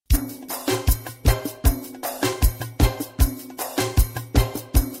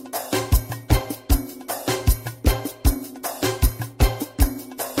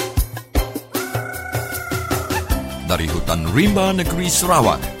dan rimba negeri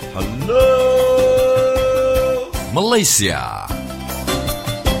Sarawak. Hello Malaysia.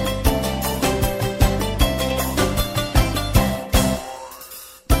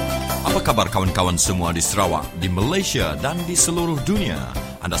 Apa kabar kawan-kawan semua di Sarawak, di Malaysia dan di seluruh dunia?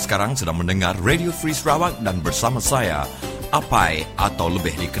 Anda sekarang sedang mendengar Radio Free Sarawak dan bersama saya, Apai atau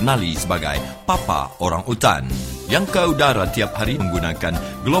lebih dikenali sebagai Papa Orang Utan, yang ke udara tiap hari menggunakan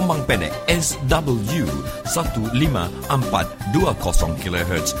gelombang pendek SW 15420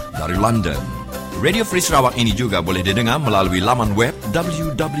 kHz dari London. Radio Free Sarawak ini juga boleh didengar melalui laman web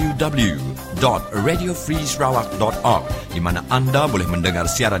www.radiofreesarawak.org, di mana anda boleh mendengar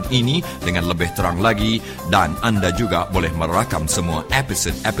siaran ini dengan lebih terang lagi, dan anda juga boleh merakam semua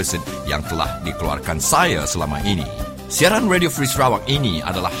episod-episod yang telah dikeluarkan saya selama ini. Siaran Radio Free Sarawak ini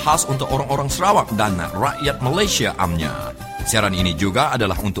adalah khas untuk orang-orang Sarawak dan rakyat Malaysia amnya. Siaran ini juga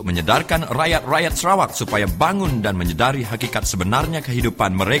adalah untuk menyedarkan rakyat-rakyat Sarawak supaya bangun dan menyedari hakikat sebenarnya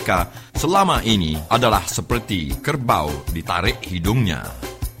kehidupan mereka selama ini adalah seperti kerbau ditarik hidungnya.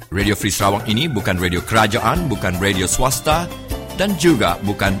 Radio Free Sarawak ini bukan radio kerajaan, bukan radio swasta, dan juga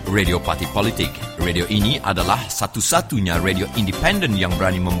bukan radio parti politik. Radio ini adalah satu-satunya radio independen yang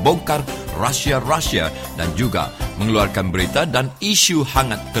berani membongkar rahsia-rahsia dan juga mengeluarkan berita dan isu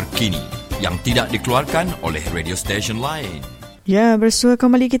hangat terkini yang tidak dikeluarkan oleh radio stesen lain. Ya, bersua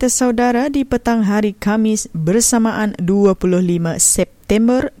kembali kita saudara di petang hari Khamis bersamaan 25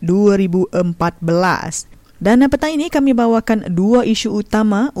 September 2014. Dan petang ini kami bawakan dua isu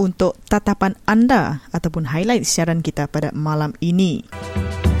utama untuk tatapan anda ataupun highlight siaran kita pada malam ini.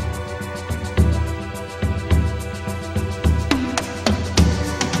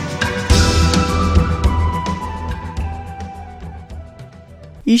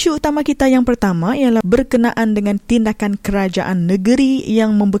 Isu utama kita yang pertama ialah berkenaan dengan tindakan kerajaan negeri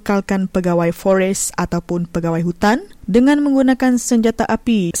yang membekalkan pegawai forest ataupun pegawai hutan dengan menggunakan senjata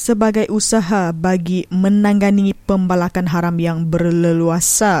api sebagai usaha bagi menangani pembalakan haram yang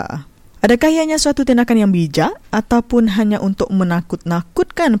berleluasa. Adakah ianya suatu tindakan yang bijak ataupun hanya untuk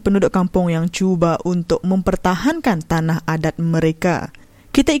menakut-nakutkan penduduk kampung yang cuba untuk mempertahankan tanah adat mereka?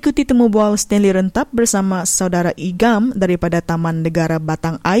 Kita ikuti temu bual Stanley Rentap bersama saudara Igam daripada Taman Negara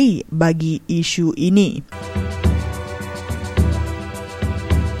Batang Air bagi isu ini.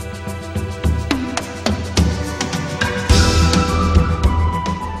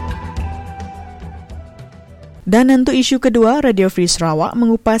 Dan untuk isu kedua, Radio Free Sarawak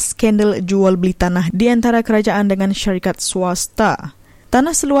mengupas skandal jual beli tanah di antara kerajaan dengan syarikat swasta.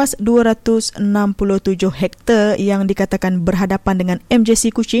 Tanah seluas 267 hektar yang dikatakan berhadapan dengan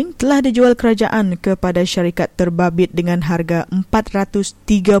MJC Kuching telah dijual kerajaan kepada syarikat terbabit dengan harga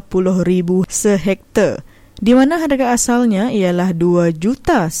RM430,000 sehektar, di mana harga asalnya ialah 2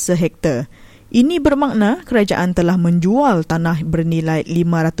 juta sehektar. Ini bermakna kerajaan telah menjual tanah bernilai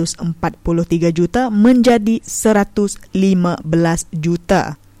 543 juta menjadi 115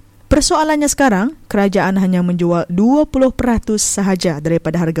 juta. Persoalannya sekarang, kerajaan hanya menjual 20% sahaja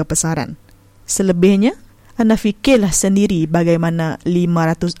daripada harga pasaran. Selebihnya, anda fikirlah sendiri bagaimana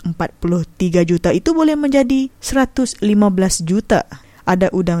 543 juta itu boleh menjadi 115 juta.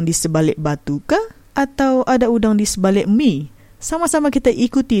 Ada udang di sebalik batu kah? Atau ada udang di sebalik mi? Sama-sama kita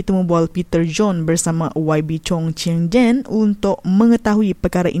ikuti temu bual Peter John bersama YB Chong Chien Jen untuk mengetahui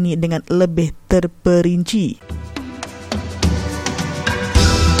perkara ini dengan lebih terperinci.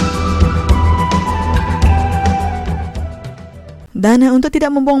 Dan untuk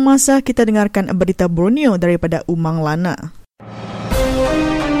tidak membuang masa, kita dengarkan berita Borneo daripada Umang Lana.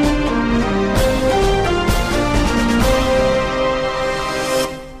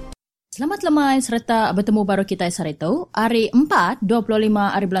 Selamat lemai serta bertemu baru kita hari itu, hari 4, 25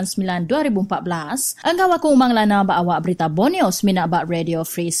 hari bulan 9, 2014. Engkau aku Umang Lana bawa berita Borneo semina bak Radio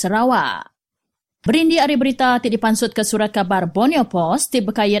Free Sarawak. Berindi hari berita ti dipansut ke surat kabar Borneo Post ti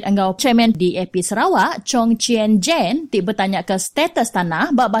berkait engkau Chairman DAP Sarawak Chong Chien Jen ti bertanya ke status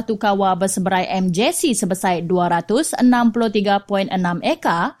tanah bak batu kawa berseberai MJC sebesar 263.6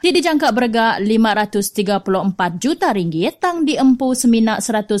 ekar ti dijangka berharga 534 juta ringgit tang diempu seminak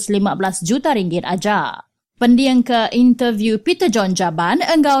 115 juta ringgit aja. Pendiang ke interview Peter John Jaban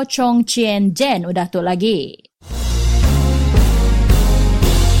engkau Chong Chien Jen udah tu lagi.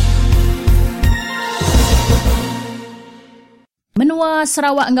 Menua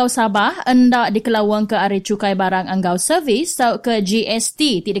Sarawak Enggau Sabah hendak dikelawang ke Hari Cukai Barang Enggau Servis atau ke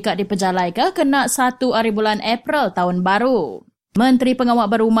GST tidak diperjalai ke kena 1 hari bulan April tahun baru. Menteri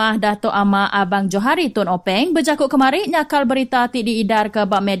Pengawal Berumah Dato' Amar Abang Johari Tun Openg berjakut kemari nyakal berita ti diidar ke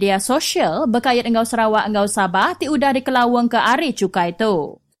bak media sosial berkait Enggau Sarawak Enggau Sabah ti udah dikelawang ke Hari Cukai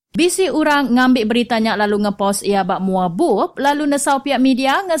tu. Bisi orang ngambil beritanya lalu ngepost ia bak muabub, lalu nesau pihak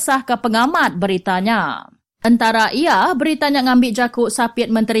media ngesah ke pengamat beritanya. Antara ia, beritanya ngambil jakuk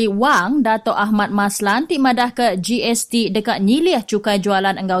sapit Menteri Wang, Dato' Ahmad Maslan, timadah ke GST dekat nyilih cukai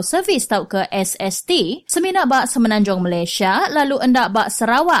jualan enggau servis tau ke SST, seminak bak Semenanjung Malaysia, lalu endak bak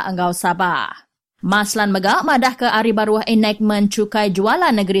Sarawak enggau Sabah. Maslan megak madah ke hari baruah enactment cukai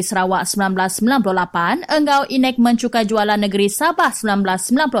jualan negeri Sarawak 1998, enggau enactment cukai jualan negeri Sabah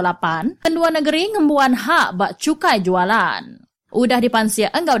 1998, kedua negeri ngembuan hak bak cukai jualan. Udah dipansia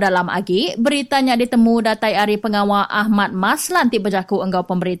enggau dalam agi, beritanya ditemu datai hari pengawal Ahmad Maslan ti berjaku enggau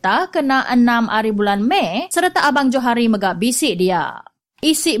pemberita kena 6 hari bulan Mei, serta Abang Johari megak bisik dia.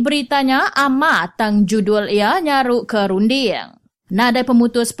 Isi beritanya amat tang judul ia nyaruk ke runding. Nadai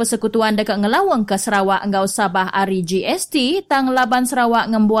pemutus persekutuan dekat ngelawang ke Sarawak enggau Sabah hari GST, tang laban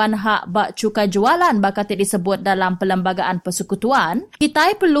Sarawak ngembuan hak bak cukai jualan bakat disebut dalam perlembagaan persekutuan,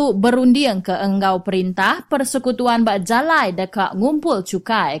 kita perlu berunding ke enggau perintah persekutuan bak jalai dekat ngumpul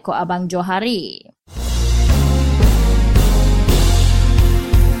cukai ko Abang Johari.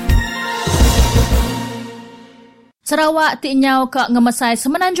 Sarawak tiknyau ke ngemesai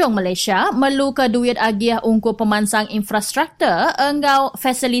Semenanjung Malaysia melu ke duit agiah ungku pemansang infrastruktur enggau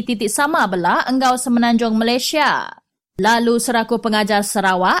fasiliti tik sama bela enggau Semenanjung Malaysia. Lalu seraku pengajar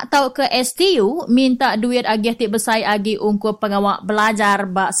Sarawak tau ke STU minta duit agiah tik besai agi ungku pengawak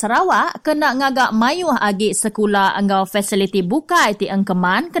belajar bak Sarawak kena ngagak mayuh agi sekolah enggau fasiliti bukai tik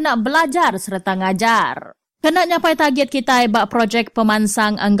engkeman kena belajar serta ngajar. Kena nyapai target kita bak projek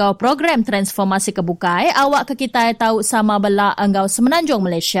pemansang enggau program transformasi kebukai, awak ke kita tahu sama bela enggau Semenanjung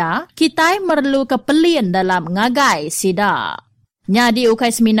Malaysia, kita merlu kepelin dalam ngagai sida. Nyadi ukai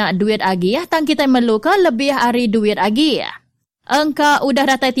seminak duit agi, tang kita merlu ke lebih hari duit agi. Engka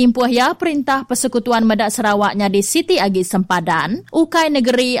udah datai timpuh ya perintah persekutuan Medak Sarawak nyadi Siti Agi Sempadan, ukai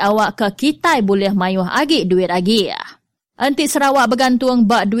negeri awak ke kita boleh mayuh agi duit agi. Anti Sarawak bergantung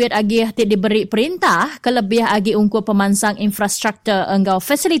bak duit agi ti diberi perintah kelebih agi ungku pemansang infrastruktur enggau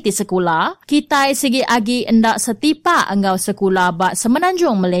fasiliti sekolah, kita segi agi endak setipa enggau sekolah bak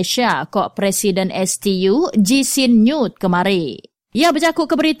Semenanjung Malaysia kok Presiden STU Jisin Newt kemari. Ia berjakuk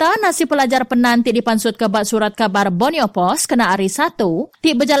ke berita nasi pelajar penan ti dipansut ke bak surat kabar Borneo Post kena hari 1,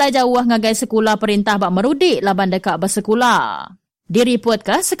 ti berjalan jauh ngagai sekolah perintah bak merudik laban dekat bersekolah. Diripot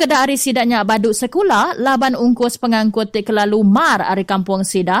ke sekedar hari sidaknya baduk sekolah, laban ungkus pengangkut tik kelalu mar hari kampung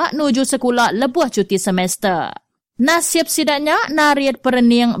sidak nuju sekolah lebuh cuti semester. Nasib sidaknya nariat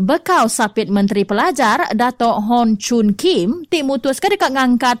perening bekau sapit Menteri Pelajar Dato' Hon Chun Kim tik mutus ke dekat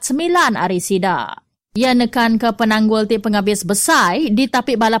ngangkat 9 hari sidak. Ia nekan ke penanggul tik penghabis besar di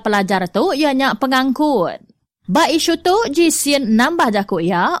tapi bala pelajar tu ianya pengangkut. Ba isu tu Jisin nambah jakuk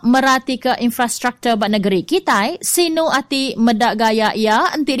ia merati ke infrastruktur bak negeri kita sinu ati medak gaya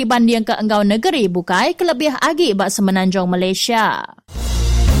ia enti dibanding ke enggau negeri bukai kelebih agi bak Semenanjung Malaysia.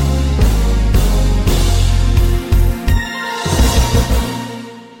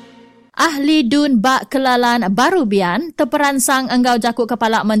 Ahli Dun Bak Kelalan Barubian terperansang enggau jakuk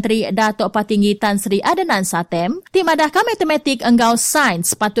Kepala Menteri Datuk Patinggi Tan Sri Adnan Satem timadah ke matematik enggau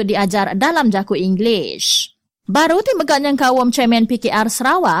sains patut diajar dalam jakuk English. Baru ti megaknya kawam Chairman PKR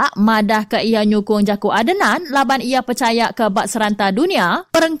Sarawak madah ke ia nyukung jakuk Adnan laban ia percaya ke bak seranta dunia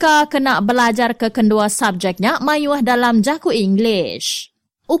perengka kena belajar ke kedua subjeknya mayuh dalam jakuk English.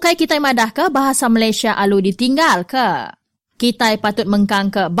 Ukai kita madah ke bahasa Malaysia alu ditinggal ke. Kita patut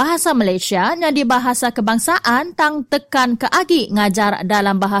mengkang ke bahasa Malaysia nyadi bahasa kebangsaan tang tekan ke agi ngajar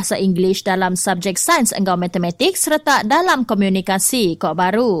dalam bahasa English dalam subjek sains enggau matematik serta dalam komunikasi kok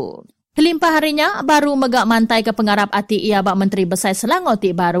baru. Kelimpah harinya, baru megak mantai ke pengarap ati ia bak Menteri Besar Selangor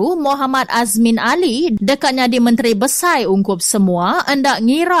ti baru, Muhammad Azmin Ali, dekatnya di Menteri Besar ungkup semua, hendak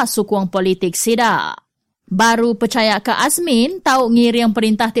ngira sukuang politik sida. Baru percaya ke Azmin, tahu ngiring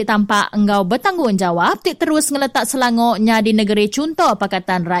perintah ti tampak enggau bertanggungjawab, ti terus ngeletak Selangor nyadi negeri contoh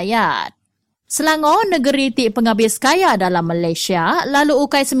Pakatan Rakyat. Selangor negeri ti penghabis kaya dalam Malaysia, lalu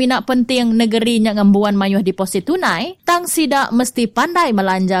ukai seminak penting negeri yang ngembuan mayuh deposit tunai, tang sidak mesti pandai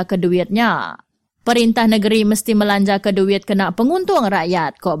melanja ke duitnya. Perintah negeri mesti melanja ke duit kena penguntung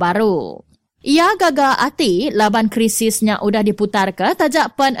rakyat kok baru. Ia gagal hati laban krisisnya udah diputar ke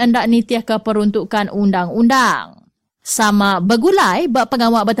tajak pen endak nitiah ke peruntukan undang-undang. Sama begulai bak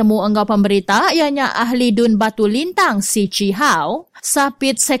pengawak bertemu enggau pemberita ianya ahli Dun Batu Lintang Si Chihau,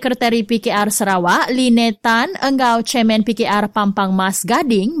 sapit Sekretari PKR Sarawak Linetan enggau Chairman PKR Pampang Mas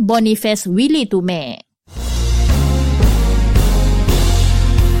Gading Boniface Willy Tume.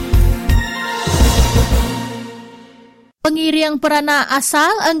 Pengiring peranak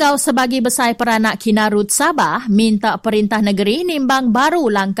asal enggau sebagai besar peranak Kinarut Sabah minta perintah negeri nimbang baru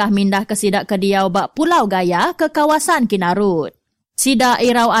langkah mindah ke sidak kediau bak Pulau Gaya ke kawasan Kinarut. Sidak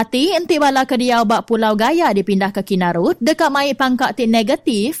irau ati enti bala kediau bak Pulau Gaya dipindah ke Kinarut dekat mai pangkat ti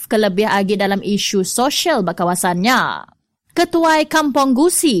negatif kelebih agi dalam isu sosial bak kawasannya. Ketuai Kampung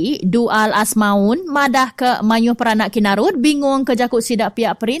Gusi, Dual Asmaun, madah ke mayuh peranak Kinarut bingung kejakut sidak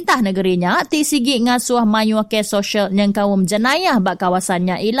pihak perintah negerinya ti sigi ngasuh mayuh kes sosial yang kaum jenayah bak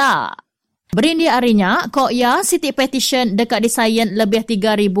kawasannya ila. Berindi arinya, kok ya siti petition dekat disayen lebih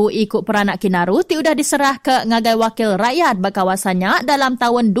 3,000 ikut peranak Kinarut ti udah diserah ke ngagai wakil rakyat bak kawasannya dalam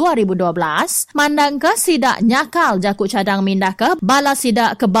tahun 2012, mandang ke sidak nyakal jakut cadang mindah ke bala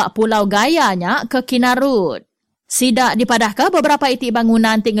sidak ke bak Pulau Gayanya ke Kinarut. Sidak dipadah ke beberapa itik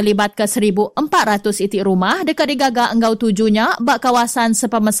bangunan ti ngelibat ke 1,400 itik rumah dekat digagak enggau tujunya bak kawasan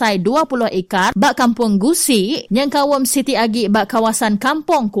sepemesai 20 ekar bak Kampung Gusi yang kawam siti agi bak kawasan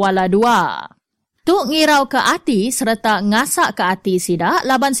Kampung Kuala Dua. Tuk ngirau ke ati serta ngasak ke ati sidak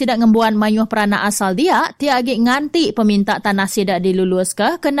laban sidak ngembuan mayuh peranak asal dia ti agi nganti peminta tanah sidak dilulus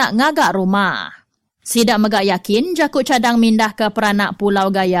ke kena ngagak rumah. Sidak megak yakin jakut cadang mindah ke peranak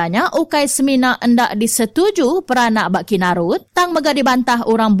Pulau Gayanya ukai semina endak disetuju peranak bak Kinarut tang megak dibantah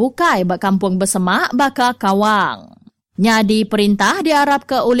orang bukai bak Kampung Bersemak baka Kawang. Nyadi perintah diharap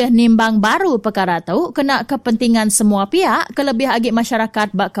ke oleh nimbang baru perkara tu kena kepentingan semua pihak kelebih agi masyarakat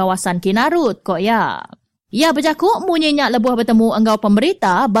bak kawasan Kinarut kok ya. Ya berjakuk munyinya lebuh bertemu enggau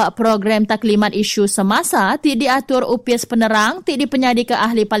pemberita bak program taklimat isu semasa ti diatur UPS penerang ti dipenyadi ke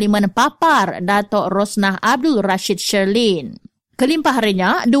ahli Parlimen Papar Datuk Rosnah Abdul Rashid Sherlin. Kelimpah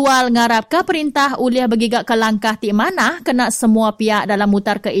harinya, Dual ngarap ke perintah uliah begigak ke langkah ti mana kena semua pihak dalam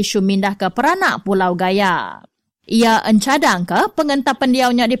mutar ke isu mindah ke peranak Pulau Gaya. Ia encadang ke pengentapan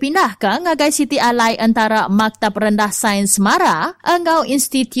diaunya dipindah ke ngagai siti alai antara Maktab Rendah Sains Mara enggau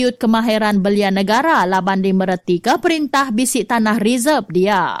Institut Kemahiran Belia Negara laban dimereti ke perintah bisik tanah reserve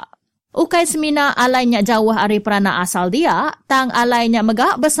dia. Ukai semina alainya jauh ari peranak asal dia, tang alainya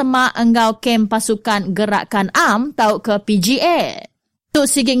megak bersemak enggau kem pasukan gerakan AM tau ke PGA. Tuk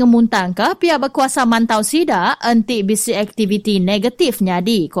sigi ngemuntang ke pihak berkuasa mantau sida enti bisik aktiviti negatif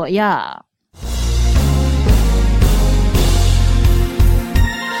nyadi kok ya.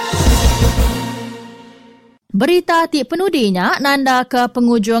 Berita ti penudinya nanda ke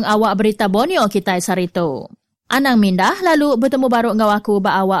penghujung awak berita Borneo kita sarito. Anang mindah lalu bertemu baru engkau aku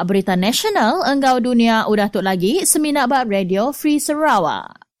ba awak berita nasional engkau dunia udah tuk lagi seminak ba Radio Free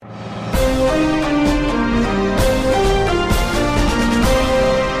Sarawak.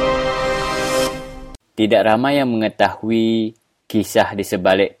 Tidak ramai yang mengetahui kisah di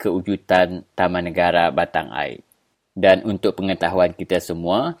sebalik kewujudan Taman Negara Batang Air. Dan untuk pengetahuan kita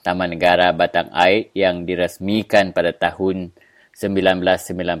semua, Taman Negara Batang Air yang dirasmikan pada tahun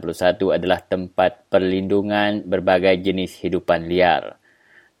 1991 adalah tempat perlindungan berbagai jenis hidupan liar.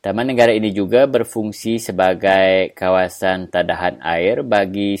 Taman negara ini juga berfungsi sebagai kawasan tadahan air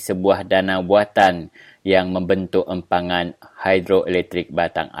bagi sebuah danau buatan yang membentuk empangan hidroelektrik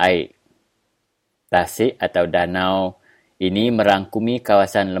batang air. Tasik atau danau ini merangkumi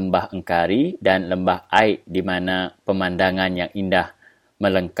kawasan Lembah Engkari dan Lembah Aik di mana pemandangan yang indah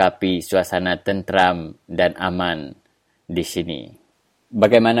melengkapi suasana tenteram dan aman di sini.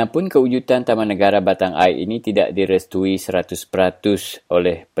 Bagaimanapun kewujudan Taman Negara Batang Air ini tidak direstui 100%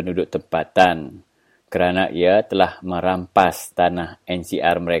 oleh penduduk tempatan kerana ia telah merampas tanah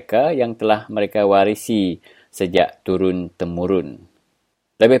NCR mereka yang telah mereka warisi sejak turun-temurun.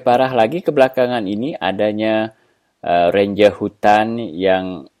 Lebih parah lagi kebelakangan ini adanya ranger hutan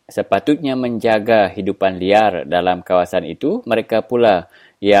yang sepatutnya menjaga hidupan liar dalam kawasan itu, mereka pula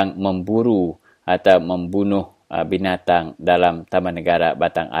yang memburu atau membunuh binatang dalam Taman Negara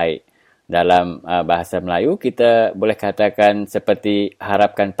Batang Air. Dalam bahasa Melayu, kita boleh katakan seperti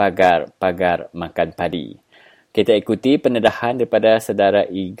harapkan pagar, pagar makan padi. Kita ikuti pendedahan daripada saudara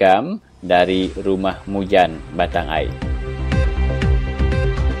Igam dari Rumah Mujan Batang Air.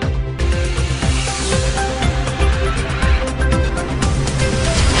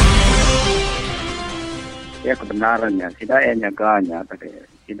 Ya kebenarannya, tidak ya nyaganya tadi.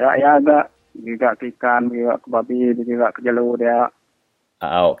 Tidak ya agak juga ikan, juga ke babi, juga ke jalur dia.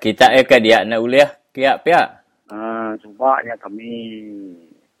 Oh, kita ke dia nak uliah pihak-pihak. Cubanya kami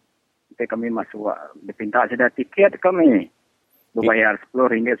masuk. Dipinta sudah tiket kami. Bayar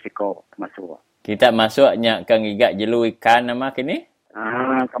RM10 siko masuk. Kita masuknya ke ngigak jalur ikan nama kini?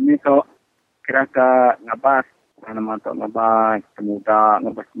 Kami tu kira ke ngabas. Nama tu ngabas semuda,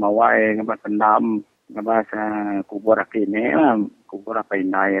 ngabas mawai, ngabas pendam. Ngabas kubur kini, kubur apa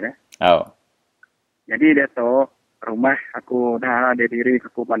indai. Oh. Jadi dia tu rumah aku dah ada diri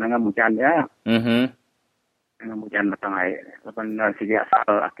aku pandangan hujan dia. Dengan hujan batang air. Lepas sigi asal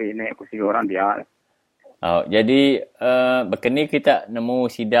akhir ini aku sigi orang dia. Oh, jadi berkini kita nemu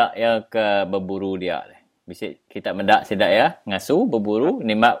sidak ya ke berburu dia. Bisa kita mendak sidak ya, ngasu, berburu,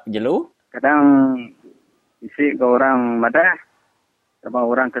 nimak jelu. Kadang isi ke orang madah, sama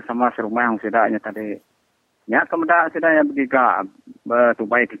orang ke sama serumah yang sidaknya tadi. Ya, kemudian sidaknya bertiga,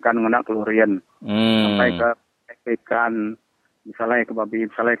 bertubai ikan mengenai kelurian. Sampai ke ikan, misalnya ke babi,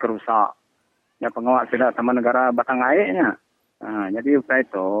 misalnya ke rusak. Ya, pengawal sidak Taman Negara Batang Airnya. Jadi upaya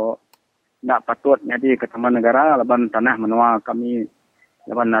itu, tidak patut jadi ke Taman Negara, leban tanah menua kami,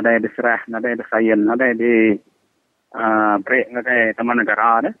 leban ada yang diserah, ada yang disayin, ada yang di break ke Taman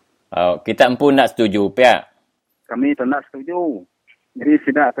Negara. Oh, kita pun tak setuju, Pia. Kami tidak setuju. Jadi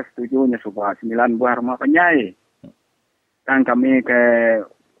tidak setujunya subah 9 buah rumah penyai. Dan kami ke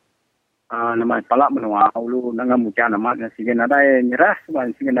nama palak menua ulu dengan hujan amat sehingga ada yang nyerah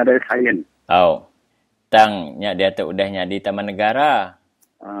sehingga ada yang sayin. Oh. Tangnya dia tu udahnya di Taman Negara.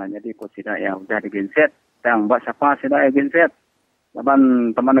 Jadi kau tidak yang udah digenset. Tang buat siapa tidak yang genset.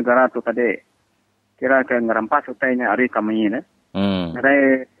 Laban Taman Negara tu tadi kira ke ngerampas utainya hari kami ni.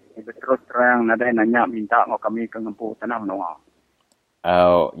 Ada terus terang ada yang nanya minta mau kami ke ngempu tanah menua.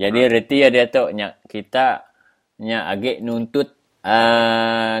 Oh, jadi reti dia tu kita agak nuntut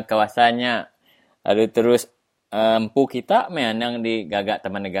kawasannya lalu terus empu kita menang di gagak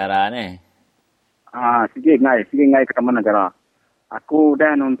Taman Negara ni. Sige ngai ke Taman Negara. Aku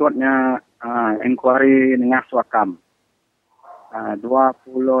dah nuntutnya inquiry dengan Swakam. 28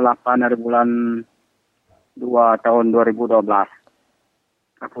 hari bulan 2 tahun 2012.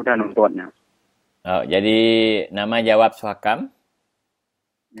 Aku dah nuntutnya. Oh, jadi nama jawab Swakam?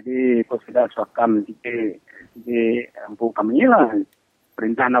 Jadi aku sudah Swakam di empu kami lah.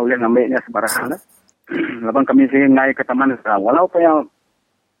 Perintah nak boleh ngambilnya sebarang lah. Lepas kami sige ngai ke Taman Negara. Walau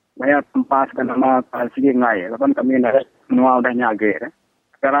bayar tempas ke nama sige ngai. Lepas kami nak menua udah nyage.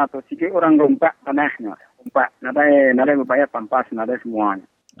 Sekarang tu sige orang rompak tanahnya. Rompak. Nada bayar tempas, nada semuanya.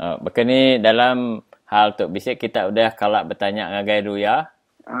 Oh, begini dalam hal tu bisa kita udah kalak bertanya ngagai Ruya.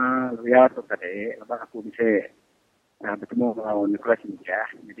 Ruya tu tadi. Lepas aku bisa bertemu dengan Nicholas India.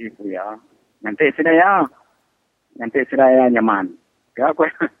 Jadi aku ya. Nanti saya nyaman. Ya, aku.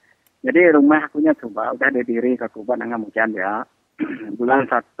 Jadi rumah aku nya coba udah ada diri ke Kuba dengan hujan ya. Bulan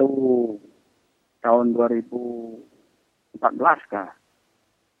 1 tahun 2014 kah.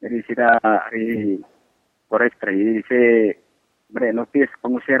 Jadi sudah hari forestry saya beri notis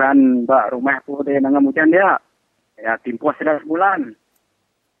pengusiran mbak rumah aku dengan hujan dia. Ya tempoh sudah sebulan.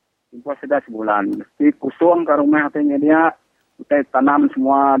 Mesti kusung ke rumah katanya dia. Kita tanam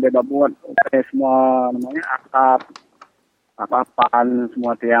semua, dia buat semua namanya atap, apa-apaan,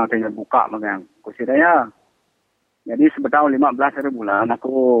 semua tiang saya buka magang. Kusidanya. Jadi sebetulnya 15 hari bulan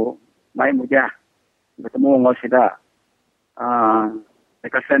aku main mujah bertemu dengan sida.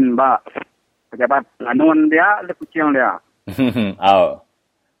 Dekasen mbak pejabat lanuan dia, ada kucing dia. Oh.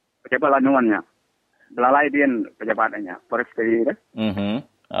 Pejabat lanuannya. Belalai dia pejabatannya, forestry dia.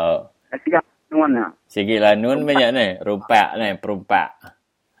 Oh. Tiga lanuannya. Segi lanun banyak ni, rumpak ni, perumpak.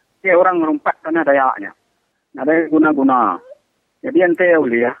 Dia orang merumpak tanah Dayaknya. Ada guna-guna. Jadi ente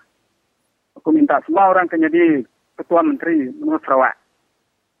ulia. Aku minta semua orang ke jadi ketua menteri menurut Sarawak.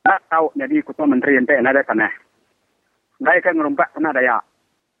 Tak tahu jadi ketua menteri ente ada tanah. Mereka merumpak tanah Dayak.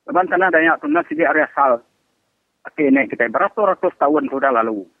 Lepas tanah Dayak tu nak segi area asal. Okey ni kita beratus-ratus tahun sudah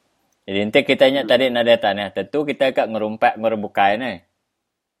lalu. Jadi ente kita ingat tadi ada tanah. Tentu kita kat ngerumpak ngerebukai ni.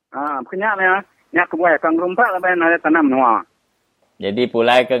 Kenyak ni kebuai kang rumpak lepas ada tanam noa. Jadi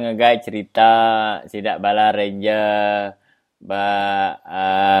pulai ke ngegai cerita sidak bala ranger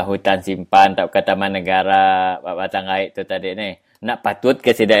hutan simpan tak ke Taman Negara Batang Air tu tadi ni. Nak patut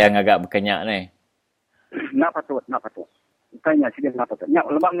ke sidak yang agak berkenyak ni? Nak patut. Tanya sidak nak patut. Nyak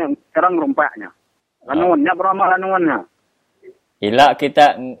lebangnya sekarang rumpaknya. Lanuannya berapa lanuannya? Hilak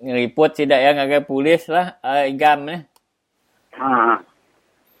kita ngeriput sidak yang agak polis lah Igam ni.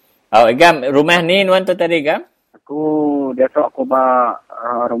 Oh, Igam, rumah ni nuan tu tadi, Igam? Dia tu aku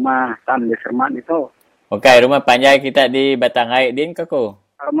rumah Tan di Sermat itu. Okey, rumah panjang kita di Batang Air din ke ko?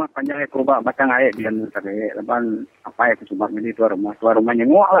 Rumah panjang aku Batang Air din tadi. Lepas apa aku cuma ini tuan rumah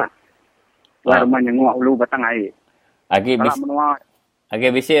nyenguk lah. Tuan rumah nyenguk ulu Batang Air.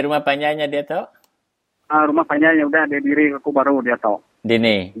 Agak bisi rumah panjangnya dia tu? Rumah panjangnya udah ada diri aku baru dia tu. Di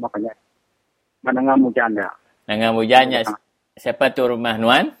ni? Rumah panjang. Menengah hujan dia. Menengah hujannya. Siapa tu rumah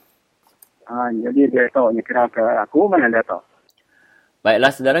nuan? Jadi dia tahu kira ke aku mana dia tahu.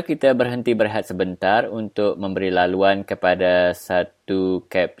 Baiklah saudara, kita berhenti berehat sebentar untuk memberi laluan kepada satu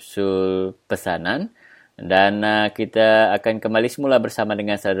kapsul pesanan Dan kita akan kembali semula bersama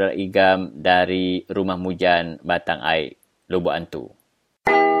dengan saudara Igam dari Rumah Mujan Batang Air, Lubuk Antu.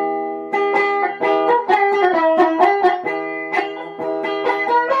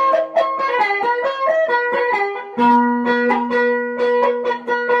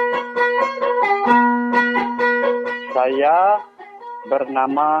 Saya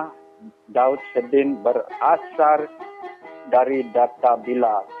bernama Daud Sedin, berasal dari Data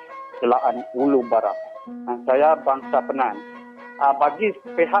Bila, Selaan Ulu Barat. Saya bangsa Penan. Bagi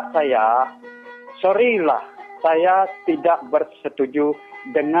pihak saya, sorrylah, saya tidak bersetuju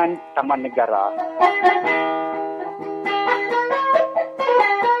dengan Taman Negara.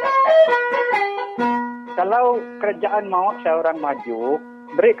 Kalau kerajaan mahu saya orang maju,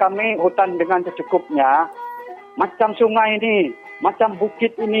 beri kami hutan dengan secukupnya. Macam sungai ini, macam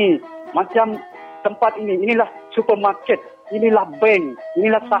bukit ini, macam tempat ini. Inilah supermarket, inilah bank,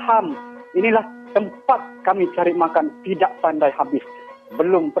 inilah saham, inilah tempat kami cari makan. Tidak pandai habis.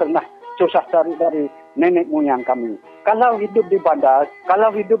 Belum pernah susah cari dari nenek moyang kami. Kalau hidup di bandar,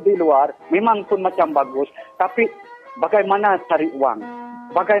 kalau hidup di luar, memang pun macam bagus. Tapi bagaimana cari uang?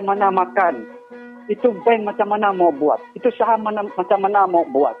 Bagaimana makan? Itu bank macam mana mau buat? Itu saham macam mana mau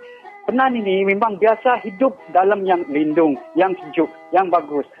buat? Penan ini memang biasa hidup dalam yang lindung, yang sejuk, yang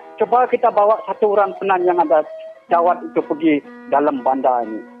bagus. Coba kita bawa satu orang Penan yang ada jawat itu pergi dalam bandar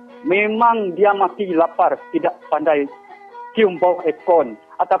ini. Memang dia mati lapar, tidak pandai cium bau aircon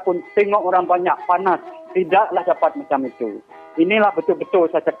ataupun tengok orang banyak panas. Tidaklah dapat macam itu. Inilah betul-betul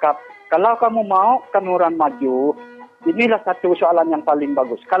saya cakap. Kalau kamu mau kami orang maju, inilah satu soalan yang paling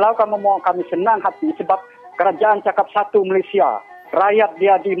bagus. Kalau kamu mau kami senang hati sebab kerajaan cakap satu Malaysia. Rakyat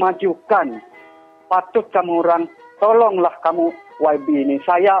dia dimajukan. Patut kamu orang, tolonglah kamu YB ini.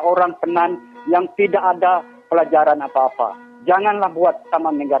 Saya orang Penan yang tidak ada pelajaran apa-apa. Janganlah buat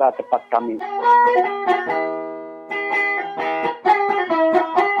Taman Negara tempat kami.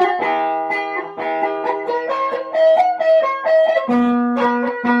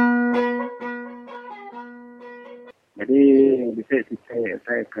 Jadi, bisik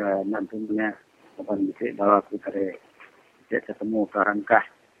saya ke nantunya. Kapan bisik bawa aku tarik. Saya ketemu ke rangkah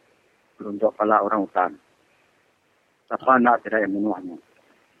untuk kepala orang hutan. Siapa nak tidak yang menuahnya.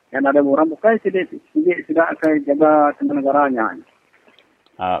 Yang ada orang bukan tidak akan jaga Taman Negaranya.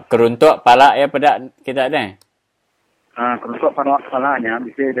 Keruntuk pala ya pada kita ni? Keruntuk palanya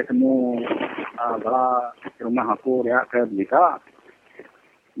bisa dia temu bala di rumah aku dia ke Belika.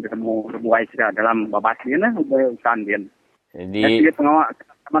 Dia temu buai sudah dalam babas dia ni, hutan dia. Jadi dia pengawal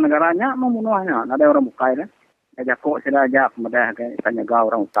Taman Negaranya memunuhnya. Ada orang bukai ni. Jakok sudah ajak kemudian tanya gau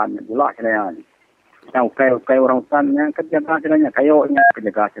orang hutan pula saya. Yang ukai orang hutannya kerjaga saya, kayoknya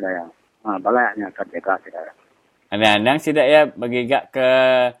kerjaga saya. Balaknya kerjaga saya. Anak-anak sidak ya bergigak ke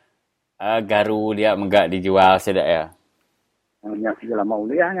garu dia menggak dijual sidak ya. Ya sige lama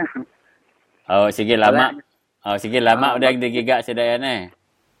uliahnya. Sige lama udah digigak sidak ya ni.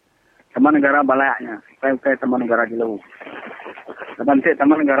 Taman Negara balaknya. Ukai Taman Negara dulu.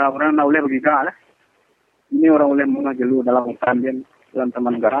 Taman Negara orang nak boleh bergigak lah. Ini orang boleh mengajilu dalam hutan dia, dalam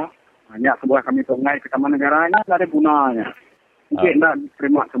Taman Negara. Hanya sebuah kami tungai ke Taman Negaranya, tak ada gunanya. Mungkin tak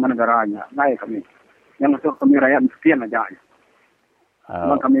terima Taman Negaranya. Naik kami. Yang masuk kami rakyat miskin aja.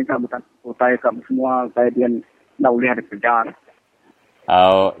 Memang kami kan bukan utai kami semua, utai dia tak boleh ada kerja.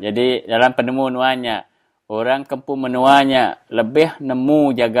 Jadi dalam penemu menuanya, orang kampung menuanya lebih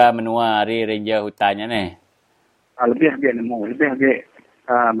nemu jaga menua hari ranger hutannya ni. Lebih dia nemu, lebih dia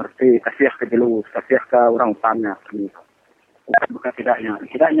mesti kasih ke jelus, kasih ke orang hutannya. Bukan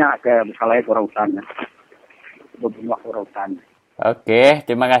tidaknya ke bersalah ke orang hutannya. Berbunuh orang hutannya. Okey,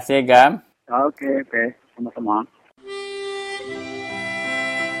 terima kasih Gam. Okey, sama-sama.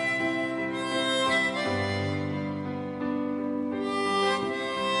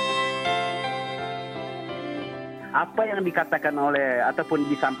 Apa yang dikatakan oleh ataupun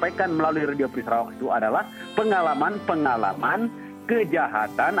disampaikan melalui Radio Free Sarawak itu adalah pengalaman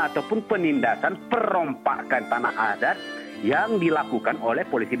kejahatan ataupun penindasan perompakan tanah adat yang dilakukan oleh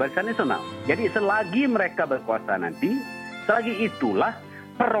Polisi Barisan Nasional. Jadi selagi mereka berkuasa nanti, selagi itulah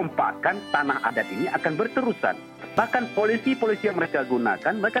perompakan tanah adat ini akan berterusan. Bahkan polisi-polisi yang mereka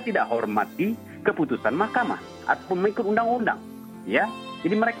gunakan, mereka tidak hormati keputusan mahkamah atau mengikut undang-undang. Ya,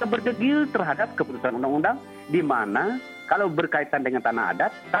 jadi mereka berdegil terhadap keputusan undang-undang di mana kalau berkaitan dengan tanah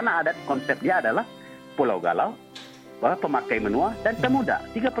adat konsepnya adalah Pulau Galau, pemakai menua dan pemuda.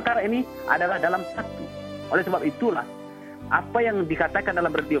 3 perkara ini adalah dalam satu. Oleh sebab itulah apa yang dikatakan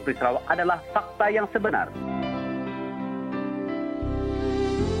dalam Radio Free Sarawak adalah fakta yang sebenar.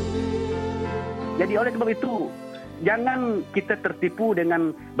 Jadi oleh sebab itu jangan kita tertipu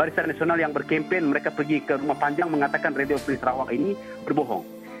dengan Barisan Nasional yang berkempen, mereka pergi ke Rumah Panjang mengatakan Radio Free Sarawak ini berbohong.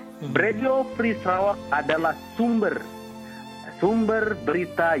 Radio Free Sarawak adalah sumber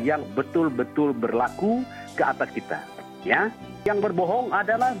berita yang betul-betul berlaku ke atas kita. Ya, yang berbohong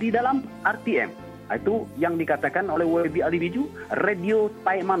adalah di dalam RTM. Itu yang dikatakan oleh YB Ali Biju, Radio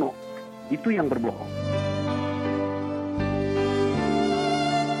Tai Manuk. Itu yang berbohong.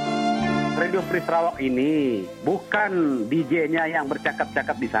 Radio Free Sarawak ini bukan DJ-nya yang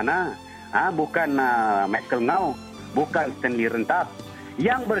bercakap-cakap di sana, bukan Michael Ngau, bukan Stanley Rentap.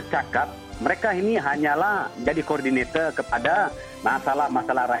 Yang bercakap, mereka ini hanyalah jadi koordinator kepada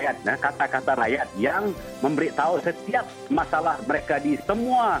masalah-masalah rakyat, kata-kata rakyat yang memberitahu setiap masalah mereka di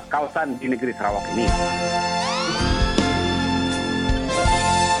semua kawasan di negeri Sarawak ini.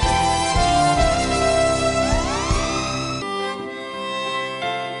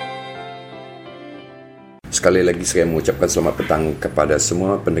 Sekali lagi saya mengucapkan selamat petang kepada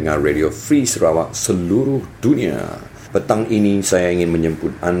semua pendengar Radio Free Sarawak seluruh dunia. Petang ini saya ingin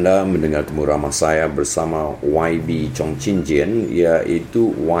menjemput anda mendengar temu ramah saya bersama YB Chong Chin Jian, iaitu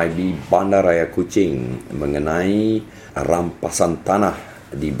YB Bandaraya Kuching, mengenai rampasan tanah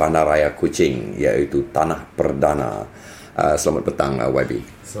di Bandaraya Kuching, iaitu tanah perdana. Selamat petang YB.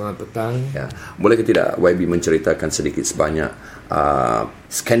 Selamat petang. Ya. Boleh ke tidak YB menceritakan sedikit sebanyak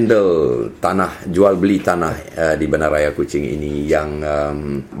skandal jual beli tanah di Bandaraya Kuching ini yang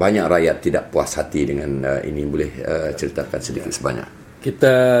banyak rakyat tidak puas hati dengan ini. Boleh ceritakan sedikit sebanyak?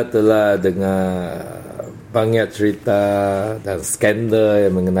 Kita telah dengar banyak cerita dan skandal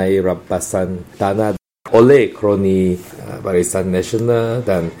yang mengenai rampasan tanah oleh kroni Barisan Nasional,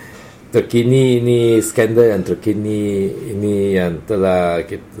 dan terkini ini skandal yang terkini ini yang telah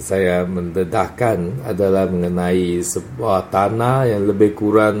saya mendedahkan adalah mengenai sebuah tanah yang lebih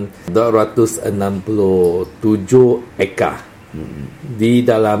kurang 267 ekar di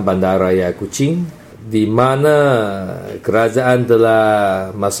dalam Bandaraya Kuching, di mana kerajaan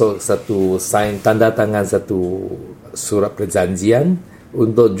telah masuk tanda tangan satu surat perjanjian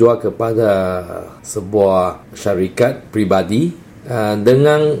untuk jual kepada sebuah syarikat pribadi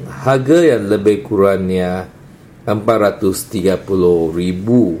dengan harga yang lebih kurangnya 430,000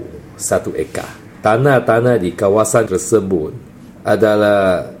 satu ekar. Tanah-tanah di kawasan tersebut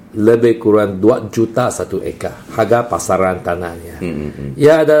adalah lebih kurang 2 juta satu ekar harga pasaran tanahnya.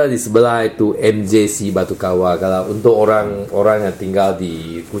 Ia adalah di sebelah itu MJC Batu Kawah. Kalau untuk orang yang tinggal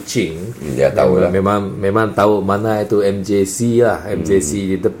di Kuching, dia tahu lah. Memang tahu mana itu MJC lah.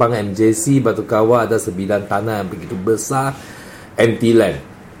 MJC di depan MJC Batu Kawah ada 9 tanah yang begitu besar, empty land,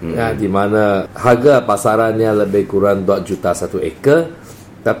 di mana harga pasarannya lebih kurang 2 juta satu ekar.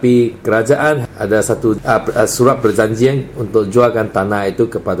 Tapi kerajaan ada satu surat perjanjian untuk jualkan tanah itu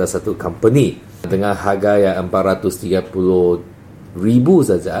kepada satu company dengan harga yang 430,000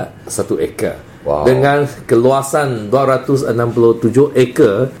 saja satu ekar. Wow. Dengan keluasan 267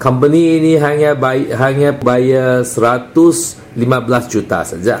 ekar, company ini hanya bayar 115 juta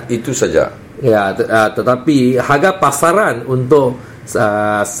saja. Itu saja. Ya, tetapi harga pasaran untuk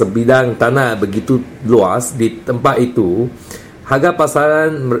sebidang tanah begitu luas di tempat itu, harga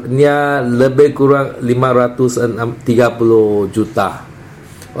pasarannya lebih kurang 530 juta.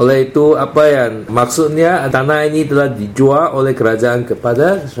 Oleh itu, apa yang maksudnya tanah ini telah dijual oleh kerajaan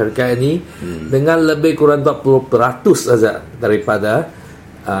kepada syarikat ini dengan lebih kurang 20% saja daripada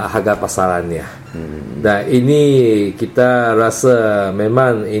harga pasarannya. Dan ini kita rasa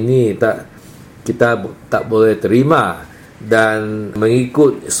memang ini kita tak boleh terima. Dan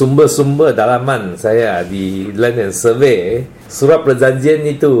mengikut sumber-sumber dalaman saya di Land and Survey, surat perjanjian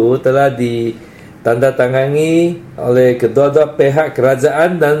itu telah ditandatangani oleh kedua-dua pihak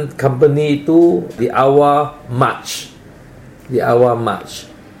kerajaan dan company itu di awal Mac.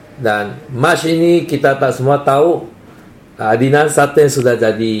 Dan Mac ini kita tak semua tahu Adnan Satin sudah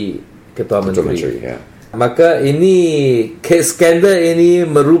jadi Ketua Menteri. Ya. Maka ini kes skandal ini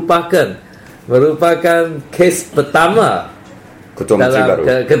merupakan kes pertama Ketua Menteri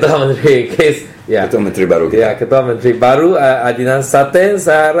baru Adnan Satin.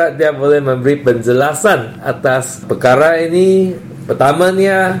 Saya harap dia boleh memberi penjelasan atas perkara ini.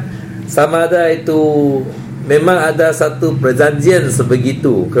 Pertamanya, sama ada itu memang ada satu perjanjian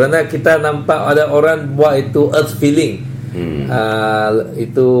sebegitu, kerana kita nampak ada orang buat itu earth filling.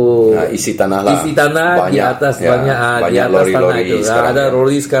 Itu isi tanah banyak, di atas banyak di atas tanah itu. Ada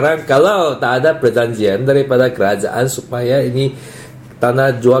lori sekarang. Kalau tak ada perjanjian daripada kerajaan supaya ini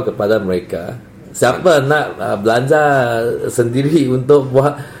tanah jual kepada mereka, siapa nak belanja sendiri untuk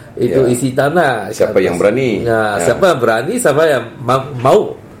buat itu isi tanah? Siapa yang berani? Siapa yang berani? Siapa yang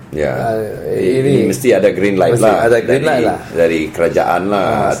mau Ini mesti ada green light dari kerajaan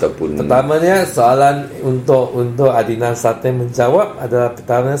ataupun pertamanya soalan untuk Adina Saten menjawab adalah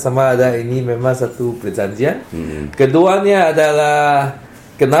pertama sama ada ini memang satu perjanjian. Keduanya adalah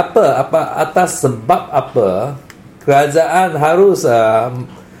kenapa, atas sebab apa kerajaan harus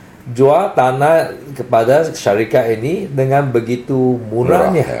jual tanah kepada syarikat ini dengan begitu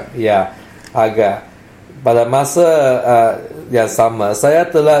murahnya. Harga. Pada masa yang sama, saya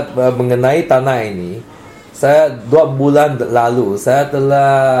telah mengenai tanah ini. Saya 2 bulan lalu, saya telah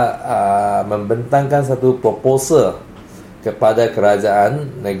membentangkan satu proposal kepada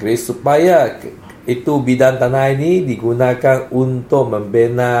kerajaan negeri supaya itu bidang tanah ini digunakan untuk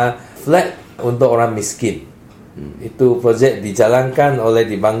membina flat untuk orang miskin. Itu projek dibangunkan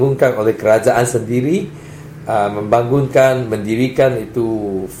oleh kerajaan sendiri, mendirikan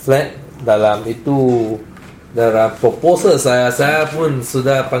itu flat. Dalam proposal saya pun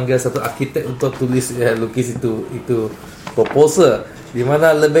sudah panggil satu arkitek untuk lukis itu proposal, di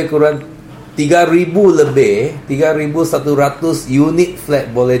mana lebih kurang 3,100 unit flat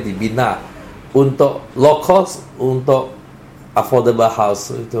boleh dibina untuk low cost, untuk affordable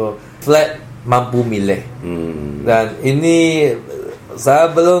house, itu flat mampu milih. Dan ini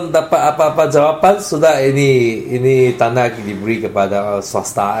saya belum dapat apa-apa jawapan. Sudah ini tanah diberi kepada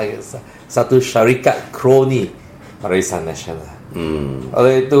swasta, satu syarikat kroni Barisan Nasional.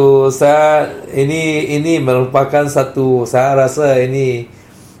 Oleh itu ini merupakan satu, saya rasa ini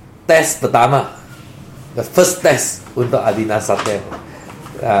test pertama, the first test untuk Adina Saten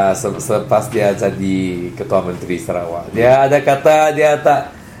selepas dia jadi Ketua Menteri Sarawak. Dia ada kata dia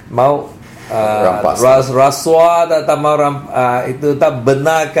tak mau rasuah, tak mau itu tak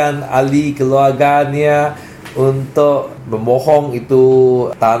benarkan ahli keluarganya untuk memohong itu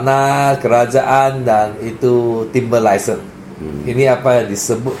tanah kerajaan dan itu timber license. Ini apa yang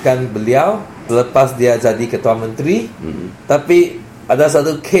disebutkan beliau selepas dia jadi Ketua Menteri. Tapi ada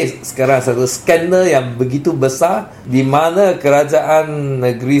satu kes sekarang, satu skandal yang begitu besar di mana kerajaan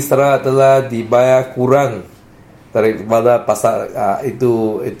negeri Sarawak telah dibayar kurang daripada pasal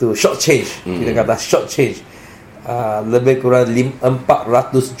itu short change. Kita kata short change, lebih kurang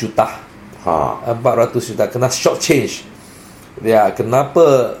 400 juta. 400 juta kena short change.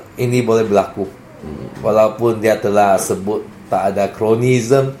 Kenapa ini boleh berlaku? Walaupun dia telah sebut tak ada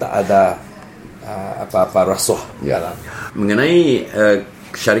kronism, tak ada apa-apa rasuah. Mengenai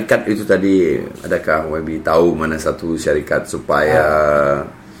syarikat itu tadi, adakah YB tahu mana satu syarikat supaya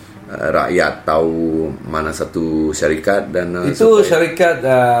rakyat tahu mana satu syarikat dan itu syarikat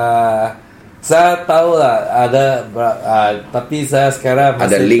saya tahu lah ada, tapi saya sekarang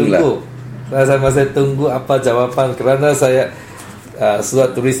masih tunggu. Saya masih tunggu apa jawapan, kerana saya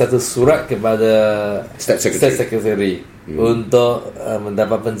sudah tulis satu surat kepada State Secretary untuk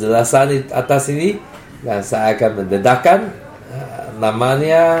mendapat penjelasan atas ini, dan saya akan mendedahkan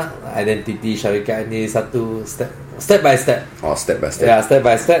namanya, identiti syarikat ini satu step by step. Step by step. Step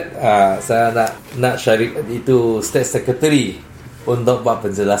by step. Saya nak syarikat itu State Secretary untuk buat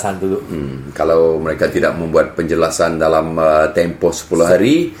penjelasan dulu. Kalau mereka tidak membuat penjelasan dalam tempoh 10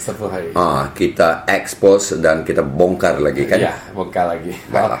 hari, kita expose dan kita bongkar lagi, kan? Ya, bongkar lagi.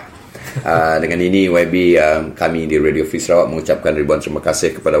 Baiklah. Dengan ini YB, kami di Radio Free Sarawak mengucapkan ribuan terima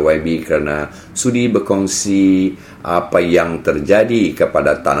kasih kepada YB kerana sudi berkongsi apa yang terjadi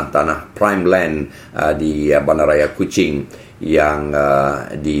kepada tanah-tanah prime land di Bandaraya Kuching yang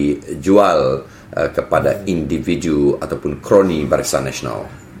dijual kepada individu ataupun kroni Barisan Nasional.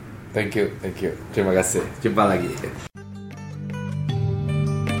 Thank you. Terima kasih. Jumpa lagi.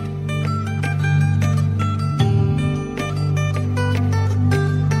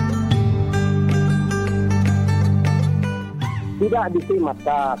 Tidak disik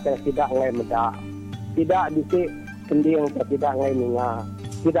mata, tidak ngai medak. Tidak disik kending, tidak ngai ninga.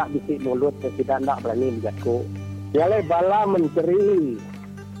 Tidak disik mulut, tidak nak berani menjatku. Yalai bala menteri,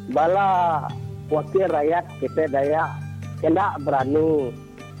 bala wakil rakyat kita daya kena berani,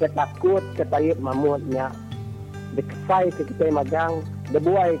 ketakut ketayut mamutnya, dekesai kita magang,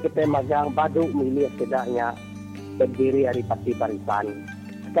 debuai kita magang, baduk milih tidaknya berdiri hari parti barisan.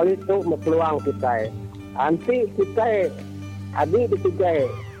 Sekali itu berpeluang kita, anti kita adik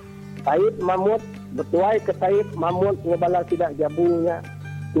ditigai, tayut mamut, bertuai ketayut mamut ngebala tidak jabungnya,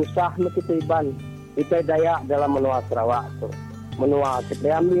 susah kita iban, kita daya dalam menua Sarawak tu, menua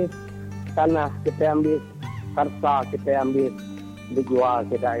kita ambil tanah, kita ambil karsa, kita ambil dijual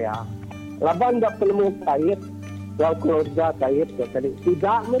ke daya. Laban tak perlu kait, kalau keluarga kait,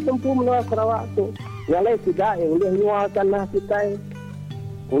 tidak mampu menua Sarawak tu. Yang lain tidak, boleh jual tanah kita,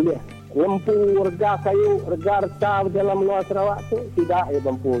 boleh. lempu, rega kayu, rega reta dalam menua Sarawak tu tidak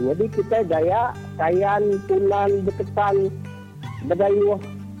mampu. Jadi kita Dayak, Kayan, Punan, Beketan, Bedayuh,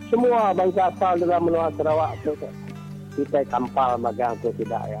 semua bangsa asal dalam menua Sarawak tu kita kampal magang tu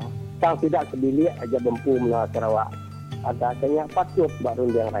tidak ya. Sang tidak sebilik aja mampu menua Sarawak. Ada tanya patut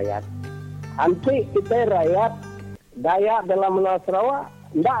baru yang rakyat. Antik kita rakyat Dayak dalam menua Sarawak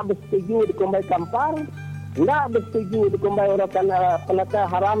tidak bersetuju dikumbai kampal. Tidak bersetuju dikumbai orang penata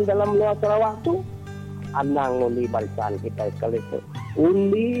haram dalam luar Sarawak tu. Anang undi barisan kita sekali tu.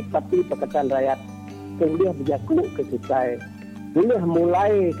 Undi tapi Pakatan Rakyat boleh berjaku ke kita. Boleh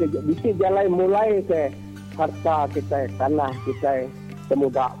mulai ke bisi jalan mulai ke harta kita, tanah kita,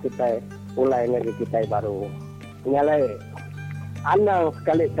 semudak kita, mulai negeri kita baru. Nyalai. Anang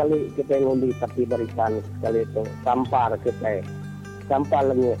sekali-kali kita ngundi tapi barisan sekali tu. Sampar kita. Sampar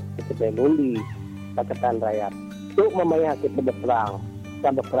lengit kita ngundi Pakatan Rakyat. Tu memangnya kita berperang.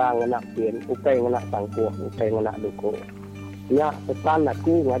 Kita berperang nak pin, ukai nak sangkuh, ukai nak duku. Ya, pesan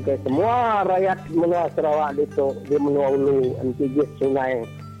aku ngagai semua rakyat menua Sarawak itu di menua Ulu, Antijis sungai,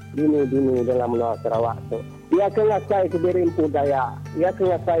 dini dalam menua Sarawak tu. Ia kena saya ke diri Empu Dayak. Ia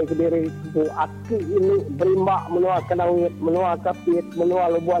kena saya ke diri Empu Aki ini berimbak menua Kenawit, menua Kapit,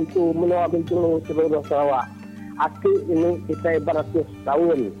 menua Lubuan tu, menua Bintulu seluruh Sarawak. Aki ini kita beratus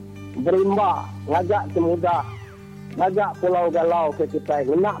tahun. Berimbak, ngajak semudah, ngajak Pulau Galau ke kita,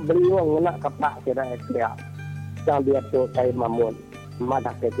 nak beriung, nak kapak kita ekliak. Yang dia tu Taib Mahmud,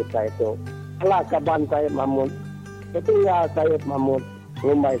 madak ke kita itu. Alah kaban Taib Mahmud, ketinggal Taib Mahmud,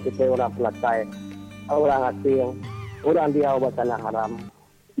 rumah kita orang pelatai, orang asing, orang dia buat tanah haram.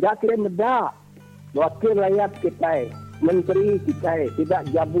 Dia kira medak, wakil rakyat kita, menteri kita, tidak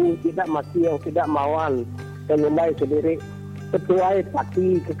jabu, tidak masing, tidak mawan, penyumbai sendiri. Ketua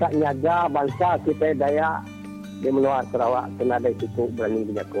parti kekak nyaga bangsa kita Dayak di menua Sarawak kena ada cukup berani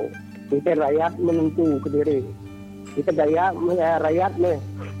berjaku. Kita rakyat menentu ke diri. Kita Dayak rakyat ni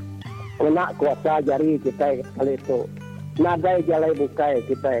nak kuasa jari kita kali itu. Nadai jalai bukai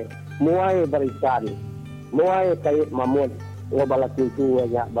kita. Muai barisan. Muai Taib Mahmud. Ngobala pintu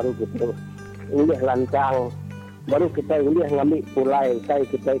aja baru kita ulih lancang. Baru kita ulih ngambil pulai.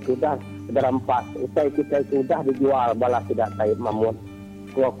 Kita sudah rampas. Usai kita sudah dijual balas tidak Taib Mahmud.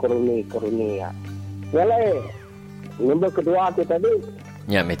 Kuruni ya. Boleh. Nombor kedua kita tadi.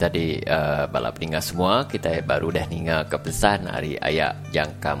 Ya, tadi bala peninggal semua kita baru dah ninga ke pesan hari ayak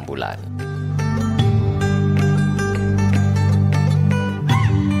jangkam bulan.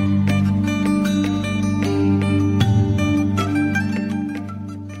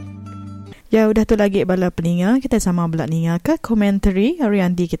 Ya, udah tu lagi bala peninga. Kita sama bala ninga ke komentari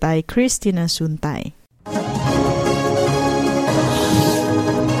Arianti kita Christina Suntai.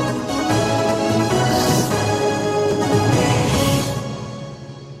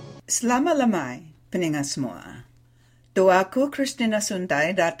 Selamat lamai peninga semua. Tuaku Christina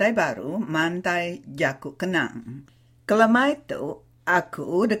Suntai datai baru mantai Jaku Kenang. Kelamai tu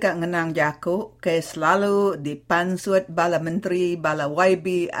aku dekat ngenang Jaku ke selalu dipansut bala menteri bala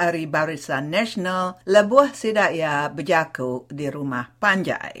YB Ari Barisan Nasional lebuh sidaya berjaku di rumah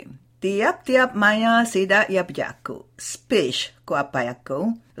Panjai. Tiap-tiap maya sidaya berjaku. Speech ku apa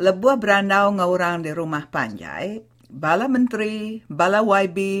aku lebuh berandau ngorang di rumah Panjai. Bala menteri, bala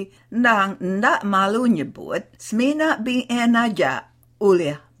YB ndak malu nyebut semina BN aja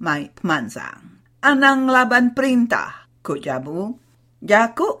oleh mai pemansang. Anang laban perintah ku jabu.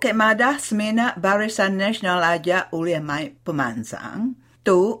 Jaku ke madah semena Barisan Nasional aja oleh mai pemansang.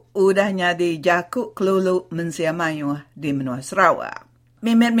 Tu udah nyadi jaku kelulu mensiamayuh di menua Sarawak.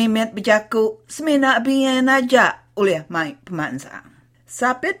 Mimet-mimet berjaku semena BN aja oleh mai pemansang.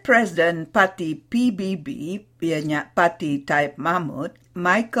 Sapit Presiden Parti PBB, ianya Parti Taib Mahmud,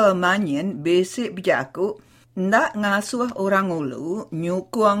 Michael Mannion besik berjaku ndak ngasuh orang ulu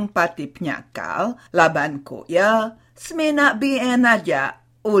nyukung parti penyakal laban ko ya semena BN aja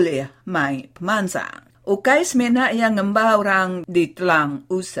oleh mai pemansang. Ukai semena yang ngembah orang di telang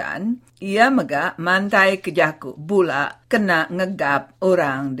usan, ia mega mantai kejaku bula kena ngegap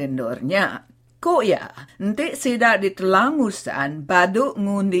orang dendornya. Ko ya, nanti sidak di telang usan baduk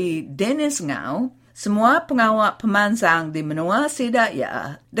ngundi Dennis Ngau, semua pengawal pemansang di menua sidak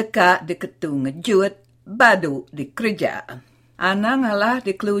ya dekat di ketu ngejut baduk di kerja. Anang alah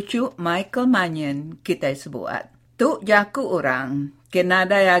di kelucuk Michael Mannion kita sebut. Tu jaku orang kena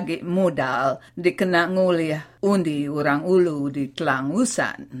dayagi modal dikena nguliah undi orang ulu di telang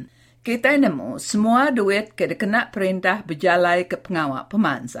usan. Kita nemu semua duit ke kena perintah berjalai ke pengawal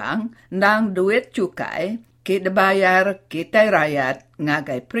pemansang dan duit cukai kita bayar kita rakyat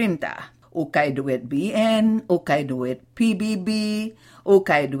ngagai perintah. Ukai duit BN, ukai duit PBB,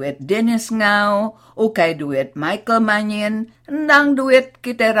 ukai duit Dennis Ngau, ukai duit Michael Manyin, ndang duit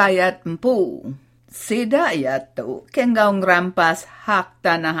kita rakyat empu. Sida ya tu kengau ngerampas hak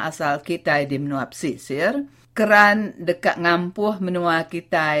tanah asal kita di menua pesisir, keran dekat ngampuh menua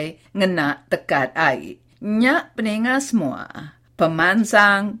kita ngena tekat air. Nyak peninga semua,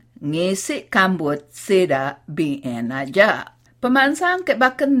 pemansang ngisi kambut sida BN aja. Pemansang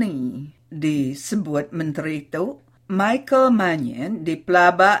kebakan ni disebut menteri tu, Michael Manyin di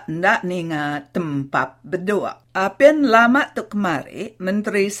pelaba ndak ninga tempat berdua. Apian lama tu kemari,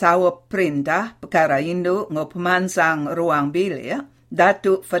 Menteri Sawap Perintah Perkara Induk ngau pemansang ruang bilik,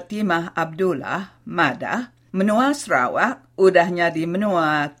 Datuk Fatimah Abdullah Madah, menua Sarawak, udahnya di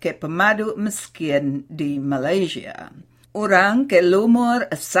menua ke pemadu miskin di Malaysia. Orang ke lumur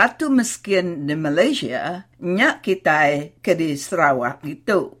satu miskin di Malaysia, nyak kita ke di Sarawak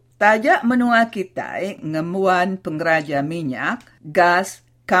itu. Tajak menua kita ngemuan penggeraja minyak, gas,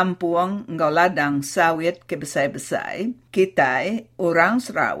 kampung, ngau ladang sawit ke besar-besar. Kita, orang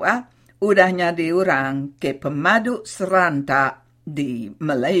Sarawak, udahnya di orang ke pemadu serantak di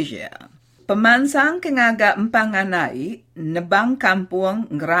Malaysia. Pemansang ke ngaga empanganai, nebang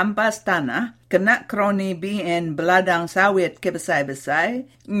kampung ngerampas tanah, kena kroni BN beladang sawit ke besar-besar,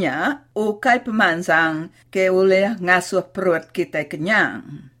 nya ukai pemansang ke oleh ngasuh perut kita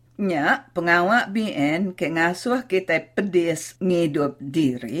kenyang. Nya, pengawak BN ke ngasuh kita pedis ngidup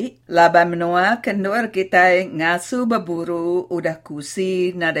diri, laba menua kendur kita ngasuh berburu, udah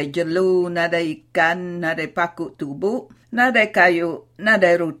kusi, nada jelu, nada ikan, nada paku tubuh, nada kayu, nada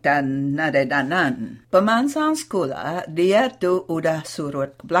rutan, nada danan. Pemansang sekolah, dia tu udah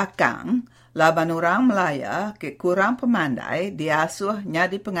surut ke belakang, laban orang Melaya ke kurang pemandai, diasuh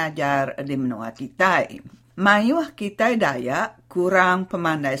nyadi pengajar di menua kita. Mayuh kita Dayak kurang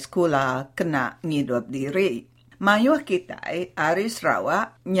pemandai sekolah kena ngidup diri. Mayuh kita ari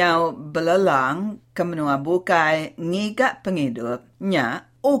Sarawak nyau belelang ke menua bukai ngigak pengidup nya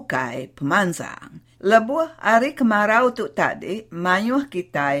ukai pemansang. Lebuh hari kemarau tu tadi mayuh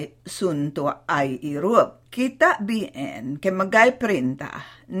kita suntuk ai irup. Kita BN ke megai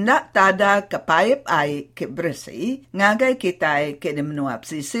perintah ndak tada ke paip ai ke bersih ngagai kita ke di menua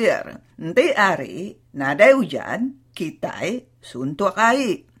pesisir. Nanti hari nada hujan, kita suntuk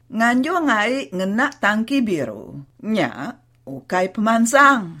air. Nganjo ngai ngena tangki biru. Nya, ukai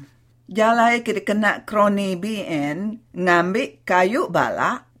pemansang. Jalai kita kena kroni BN, ngambil kayu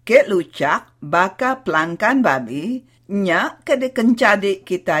balak, ke lucak, baka pelangkan babi, nya kede kencadi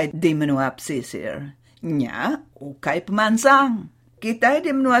kita di menua pesisir. Nya, ukai pemansang. Kita di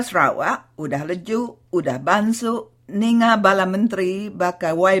menua Sarawak, udah leju, udah bansu, ninga bala menteri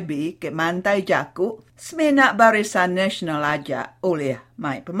baka YB ke mantai jaku, semenak Barisan Nasional aja oleh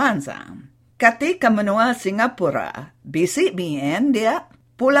mai pemansang. Ketika menua Singapura, bisi BN dia,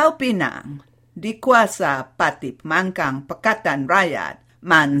 Pulau Pinang, dikuasa Parti Pemangkang Pakatan Rakyat,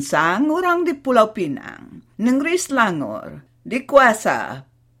 mansang orang di Pulau Pinang. Negeri Selangor, dikuasa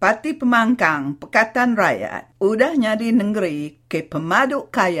Parti Pemangkang Pakatan Rakyat, udahnya di negeri ke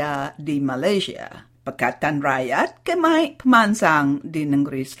pemaduk kaya di Malaysia. Pakatan Rakyat ke mai pemansang di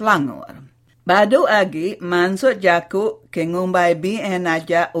negeri Selangor. Badu agi mansut jaku ke ngumbai BN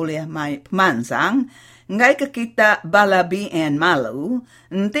aja oleh mai pemansang, ngai ke kita bala BN malu,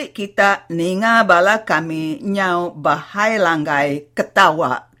 nanti kita ninga bala kami nyau bahai langgai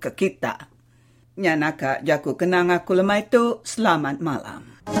ketawa ke kita. Nyanaka jaku kenang aku lemah itu, selamat malam.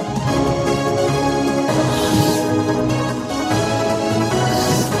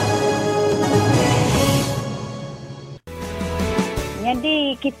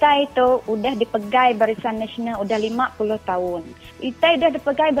 Jadi kita itu udah dipegai Barisan Nasional udah 50 tahun. Kita udah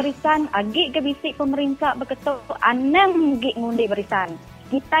dipegai barisan, agik ke bisik pemerintah berketuk, anam gik ngundi barisan.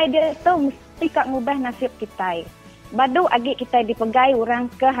 Kita dia tu mesti kak ngubah nasib kita. Badu agik kita dipegai orang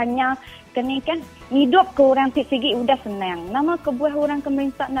ke hanya kena kan hidup ke orang sigi udah senang. Nama kebuah orang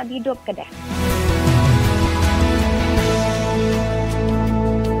pemerintah nak hidup ke dah.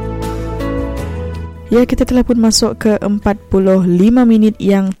 Ya, kita telah pun masuk ke 45 minit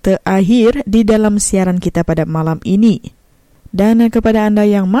yang terakhir di dalam siaran kita pada malam ini. Dan kepada anda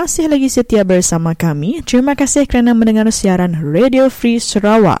yang masih lagi setia bersama kami, terima kasih kerana mendengar siaran Radio Free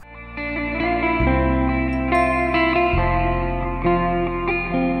Sarawak.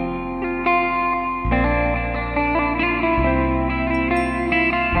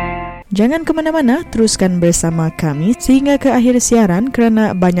 Jangan ke mana-mana, teruskan bersama kami sehingga ke akhir siaran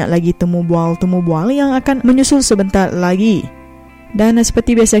kerana banyak lagi temu bual yang akan menyusul sebentar lagi. Dan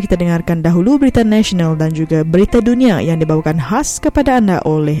seperti biasa kita dengarkan dahulu berita nasional dan juga berita dunia yang dibawakan khas kepada anda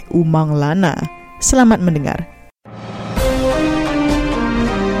oleh Umang Lana. Selamat mendengar.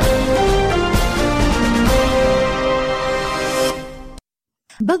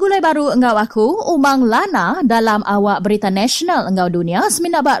 Bagulai baru engau aku, Umang Lana dalam awak berita nasional engau dunia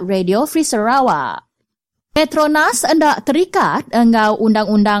seminabat Radio Free Sarawak. Petronas hendak terikat engau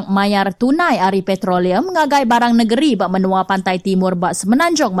undang-undang mayar tunai ari petroleum ngagai barang negeri bak menua pantai timur bak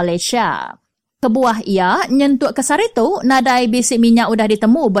semenanjung Malaysia. Kebuah ia nyentuk kesar itu nadai bisik minyak udah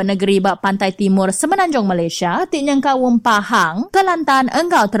ditemu bak negeri bak pantai timur semenanjung Malaysia ti nyengkawum Pahang, Kelantan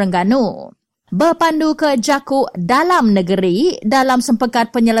engau Terengganu. Berpandu ke jaku dalam negeri dalam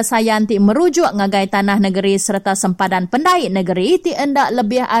sempekat penyelesaian ti merujuk ngagai tanah negeri serta sempadan pendai negeri ti endak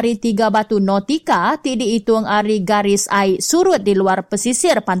lebih ari 3 batu nautika ti dihitung ari garis air surut di luar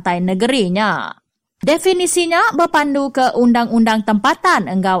pesisir pantai negerinya. Definisinya berpandu ke undang-undang tempatan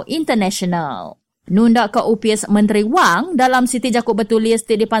engau international. Nundak ke UPS Menteri Wang dalam Siti Jakub bertulis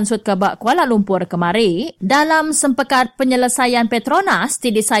ti dipansut ke bak Kuala Lumpur kemari dalam sempekat penyelesaian Petronas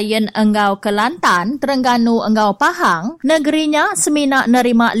ti disayen engau Kelantan, Terengganu engau Pahang, negerinya semina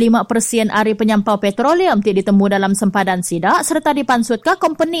nerima 5% ari penyampau petroleum ti ditemu dalam sempadan sidak serta dipansut ke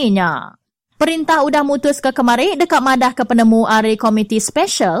kompeninya. Perintah udah mutus ke kemari dekat madah ke penemu ari komiti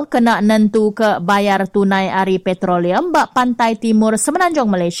special kena nentu ke bayar tunai ari petroleum bak pantai timur semenanjung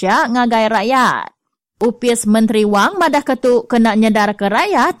Malaysia ngagai rakyat. UPS Menteri Wang madah ketuk kena nyedar ke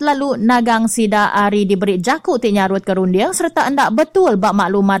rakyat lalu nagang sida ari diberi jakuk ti nyarut ke runding serta endak betul bak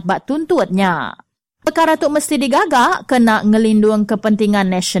maklumat bak tuntutnya. Perkara tu mesti digagak kena ngelindung kepentingan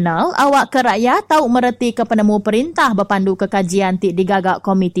nasional awak ke rakyat tahu mereti ke penemu perintah berpandu ke kajian ti digagak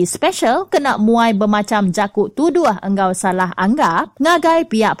komiti special kena muai bermacam jakuk tuduh engau salah anggap ngagai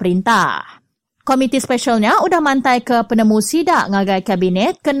pihak perintah. Komiti spesialnya udah mantai ke penemu sidak ngagai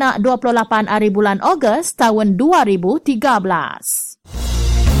kabinet kena 28 hari bulan Ogos tahun 2013.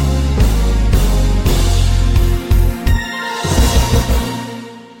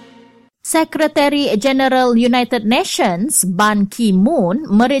 Sekretari General United Nations Ban Ki-moon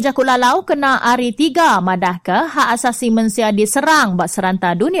merejak lalau kena hari 3 madah ke hak asasi manusia diserang bak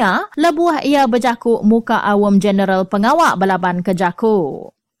seranta dunia lebuh ia berjakuk muka awam General Pengawak Balaban Kejaku.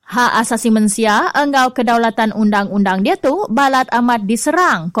 Hak asasi manusia engau kedaulatan undang-undang dia tu balat amat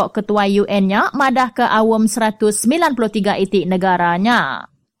diserang kok ketua UN-nya madah ke awam 193 itik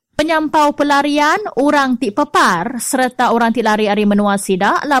negaranya. Penyampau pelarian, orang ti pepar serta orang ti lari ari menua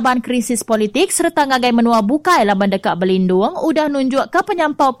sidak laban krisis politik serta ngagai menua bukai laban dekat berlindung udah nunjuk ke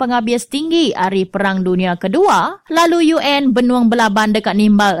penyampau penghabis tinggi ari Perang Dunia Kedua lalu UN benuang belaban dekat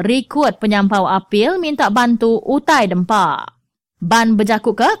nimbal rekrut penyampau apil minta bantu utai dempak. Ban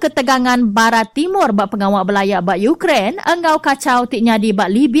berjakuk ke ketegangan Barat Timur bak pengawak belayak bak Ukraine engau kacau tik nyadi bak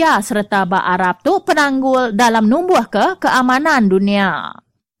Libya serta bak Arab tu penanggul dalam numbuh ke keamanan dunia.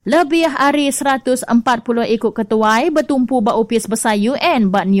 Lebih hari 140 ikut ketuai bertumpu bak upis besar UN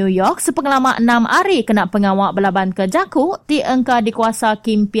bak New York sepengalaman 6 hari kena pengawak belaban ke jakuk ti engka dikuasa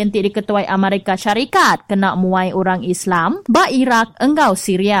kimpin ti diketuai Amerika Syarikat kena muai orang Islam bak Iraq engau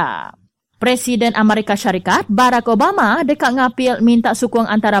Syria. Presiden Amerika Syarikat Barack Obama dekat ngapil minta sukung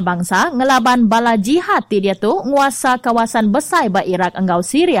antarabangsa ngelaban bala jihad ti dia tu nguasa kawasan besar bak Iraq engau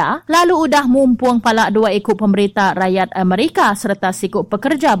Syria lalu udah mumpung palak 2 ikut pemberita rakyat Amerika serta sikut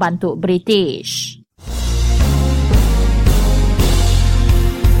pekerja bantu British.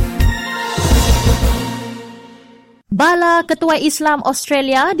 Bala Ketua Islam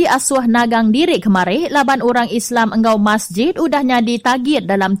Australia diasuh nagang diri kemari laban orang Islam engau masjid udah nyadi target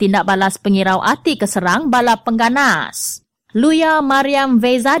dalam tindak balas pengirau ati keserang bala pengganas. Luya Mariam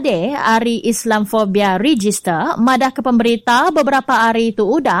Vezadeh ari Islamphobia Register madah ke pemberita beberapa hari itu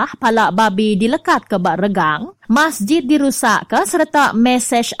udah palak babi dilekat ke bak regang, masjid dirusak ke serta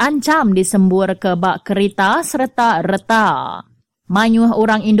mesej ancam disembur ke bak kereta serta reta. Manyuh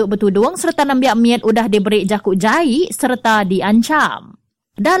orang induk bertudung serta nambiak miat udah diberi jakuk jai serta diancam.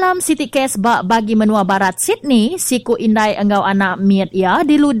 Dalam sitik kes bak bagi menua barat Sydney, siku indai enggau anak miat ia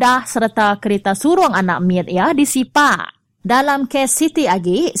diludah serta kereta surung anak miat ia disipak. Dalam kes Siti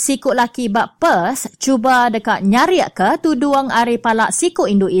Agi, siku laki bak Perth cuba dekat nyariak ke tuduang ari palak siku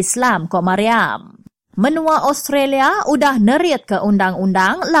induk Islam kok Mariam. Menua Australia udah nerit ke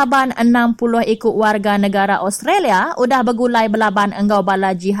undang-undang laban 60 ikut warga negara Australia udah bergulai belaban enggau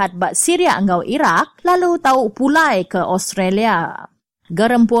bala jihad bak Syria enggau Iraq lalu tahu pulai ke Australia.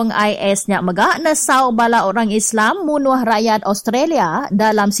 Gerempung IS nyak megak nesau bala orang Islam munuh rakyat Australia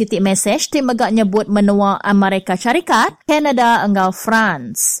dalam sitik mesej ti megak nyebut menua Amerika Syarikat, Kanada enggau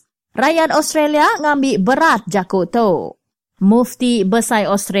France. Rakyat Australia ngambil berat jakut tu. Mufti Besar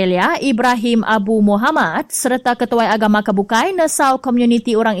Australia Ibrahim Abu Muhammad serta Ketua Agama Kebukai Nesau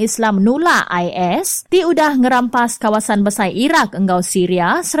Komuniti Orang Islam Nula IS udah ngerampas kawasan besar Iraq engkau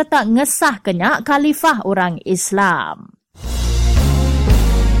Syria serta ngesah kenyak Khalifah Orang Islam.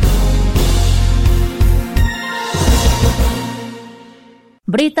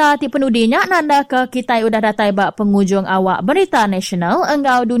 Berita ti penudinya nanda ke kita udah datai bak penghujung awak berita nasional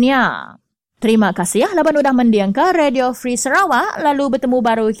engkau dunia. Terima kasih laban udah mendiang ke Radio Free Sarawak lalu bertemu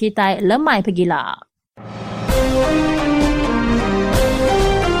baru kita lemai pegila.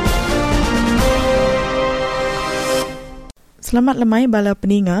 Selamat lemai bala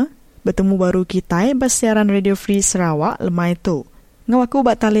peninga, bertemu baru kita bersiaran Radio Free Sarawak lemai tu. Ngawaku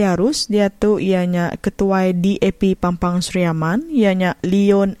bak tali arus, dia tu ianya Ketua DAP Pampang Seriaman, ianya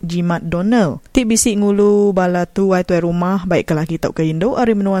Leon Jimat Donald. Ti bisik ngulu bala tu tuai rumah baik kelah kita ke Indo,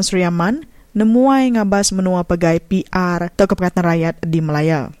 ari menua Seriaman, nemuai ngabas menua pegai PR atau Kepekatan Rakyat di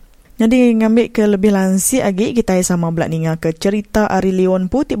Melaya. Jadi ngambil ke lebih lansi lagi kita sama belak ninga ke cerita Ari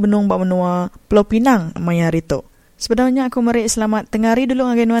Leon putih benung bak menua Pulau Pinang maya rito. Sebenarnya aku merik selamat tengari dulu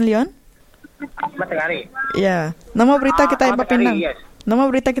ngagenuan Leon. Selamat tengari. Ya, nama berita kita bak Pinang. Yes. Nama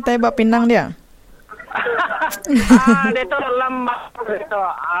berita kita bak Pinang dia. Dia tu lembah tu.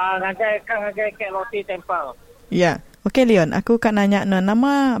 Ngagai ke Loti Temple. Ya. Okey Leon, aku kan nanya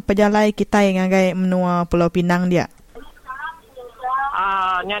nama pejalai kita yang ngagai menua Pulau Pinang dia.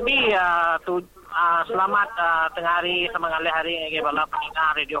 Jadi selamat tengah hari sama ngalih hari ngagai bala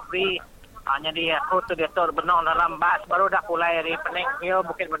pendengar Radio Free. Jadi aku tu dia tu benong dalam bas baru dah mulai hari pening hill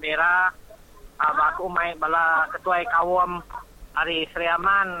Bukit Bendera. Aku main bala ketua kawam hari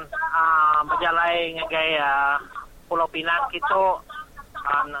Seriaman berjalai ngagai Pulau Pinang kita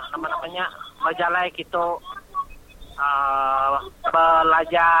nama-namanya berjalai kita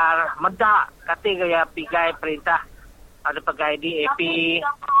belajar medak kati gaya pigai perintah ada pegai DAP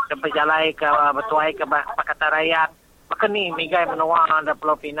dan berjalai ke bertuai ke Pakatan Rakyat makani migai menua ada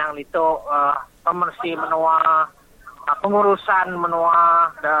Pulau Pinang itu pemersi menua pengurusan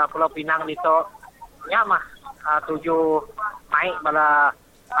menua da Pulau Pinang itu nya mah 7 Mai bala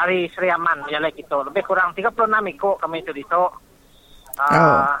hari Seriaman berjalai kita lebih kurang 36 ikut kami itu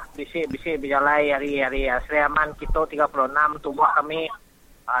Bisik berjalai hari-hari Seriaman kita 36 tubuh kami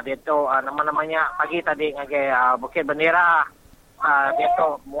dia tu nama-namanya pagi tadi ngagai Bukit Bendera dia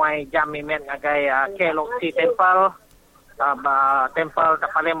tu muai jam mimen ngagai Keloksi Temple temple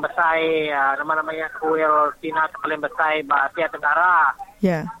paling besar nama-namanya kuil Cina paling besar Asia Tenggara.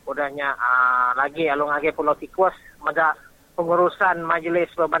 Ya. Udahnya lagi alung ngagai Pulau Tikus ada pengurusan Majlis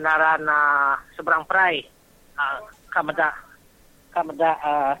Perbandaran Seberang Perai kamada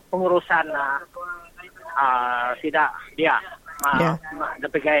pengurusan tidak dia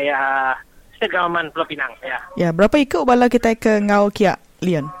depegai state government Pulau Pinang ya. Ya, berapa ikut bala kita ke ngau kia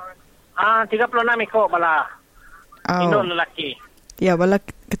Leon? 36 ikut bala. Indo lelaki. Ya, bala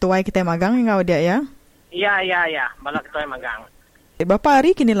ketua kita magang ngau dia ya. Ya, bala ketua magang. Berapa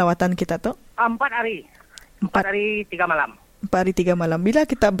hari kini lawatan kita tu? 4 hari. 4 hari 3 malam. 4 hari 3 malam. Bila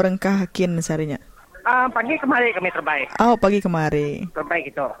kita berengkah kin seharinya? Pagi kemarin kami terbaik. Pagi kemarin. Terbaik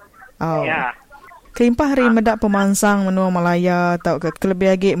itu. Ya. Kelimpah hari medak pemansang menua Malaya tau ke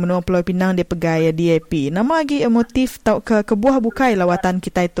kelebih lagi menua Pulau Pinang dia pegaya DAP. Nama lagi motif tau ke kebuah bukai lawatan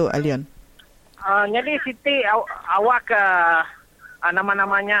kita itu Alion. Jadi Siti awak ke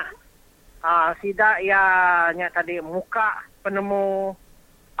nama-namanya sidak ya tadi muka penemu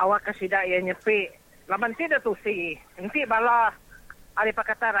awak ke sidak ya nyepi. Laman tidak tu si. Nanti bala Ari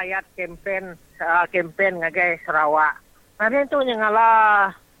Pakatan Rakyat kempen ngagai Sarawak. Nanti itu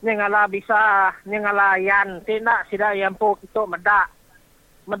nyengala bisa nyengalayan tidak sida yang po kita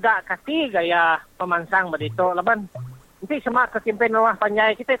medak kati gaya pemansang begitu. Laban nanti semua ke kempen rumah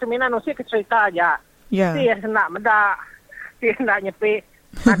panjai kita itu mina nusi ke cerita aja. Ya. Ti hendak medak, ti hendak nyepi.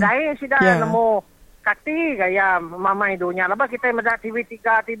 Ada sida nemu kati gaya mamai dunia. Laban kita medak TV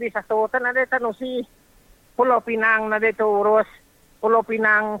 3, TV 1 tan ada tanusi Pulau Pinang nade tu urus Pulau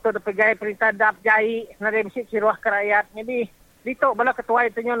Pinang tu pegai perintah dap jai nade mesti siruah ke rakyat. Jadi dito bala ketua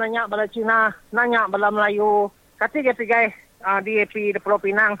itu nanya bala Cina, nanya bala Melayu. Kati dia pegai DAP di Pulau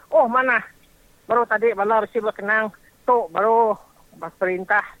Pinang. Oh mana? Baru tadi bala mesti berkenang tu baru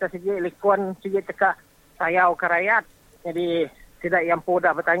perintah segi likuan segi teka sayau ke rakyat. Jadi tidak yang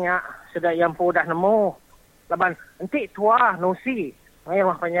dah bertanya, tidak yang dah nemu. Laban nanti tua nusi. Mai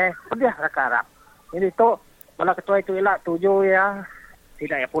mah panjai pedah rakarap. Jadi tu bala ketua itu elak tujuh ya.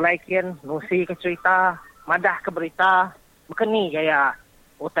 Tidak ya pulai kian nusi ke cerita, madah ke berita, bekeni gaya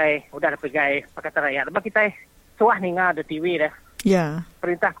utai udah pegai Pakatan Rakyat. Lepas kita suah ninga di TV dah. Ya.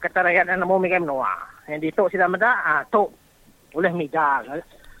 Perintah Pakatan Rakyat dan mau megai menua. Yang di tu sudah madah tu boleh mida,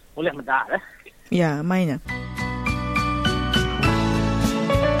 boleh meda lah. Ya, mainnya.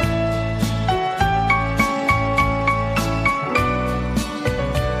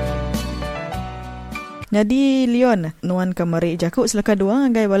 Jadi Leon, nuan kemari jakuk selaka dua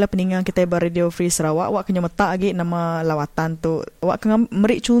ngagai bala peningang kita Radio Free Sarawak. Awak kena metak lagi nama lawatan tu. Awak kena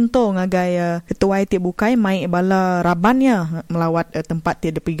meri contoh ngagai ketua IT bukai mai bala rabannya melawat tempat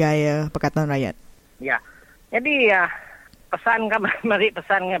dia pergi Pakatan Rakyat. Ya. Jadi pesan meri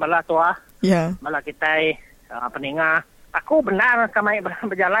pesan ngai bala tua. Ya. Bala kita peningang. Aku benar kamai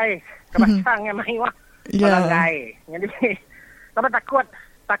berjalai kebasang ngai mai wah. Ya. Ngai. Jadi apa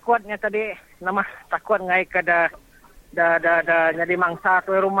takutnya tadi nama takut ngai ke da jadi mangsa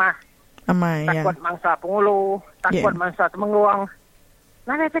tu rumah. Amai takut ya. Mangsa pengulu, takut mangsa temenguang.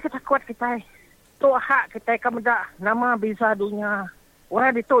 Nah, kita takut kita. Tu hak kita kamda nama bisa dunia.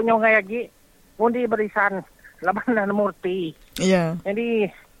 Orang ditu ngai lagi undi berisan laban dan murti. Ya. Jadi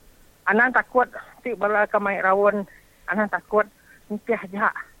anan takut ti bala kamai rawon, anan takut nanti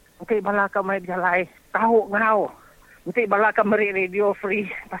aja. Nanti bala kamai jalai tahu ngau. Nanti bala kamari Radio Free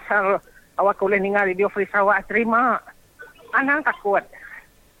pasal awak boleh dengar Radio Free Sarawak terima. Anang takut.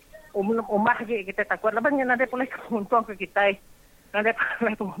 Umah lagi kita takut. Lepas ni nanti boleh untung ke kita. Nanti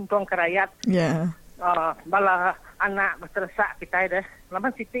boleh untung ke rakyat. Ya. Bala anak bertersak kita dah.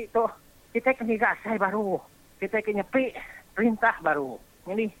 Lepas situ tu kita kena gasai baru. Kita kena nyepi perintah baru.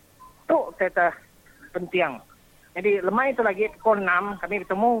 Jadi tu kita penting. Jadi lemah itu lagi pukul 6 kami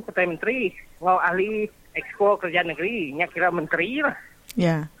bertemu Ketua Menteri. Ngau ahli Expo Kerajaan Negeri, kira menteri lah.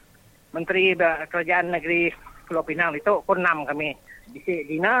 Ya. Menteri Kerajaan Negeri Pulau Pinang itu pukul 6 kami. Di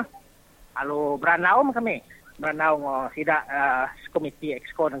Dina, lalu beranau kami. Beranau sidak komiti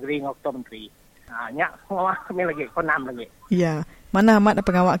Expo Negeri ngau Ketua Menteri. Kami lagi, pukul 6 lagi. Ya. Mana amat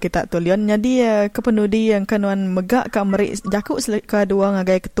pengawak kita tu Leon. Jadi kepenudi yang kanuan megak ka meri jakuk selaka dua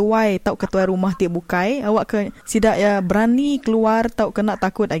ngagai ketua tau ketua rumah ti bukai. Awak ke sidak ya berani keluar tau kena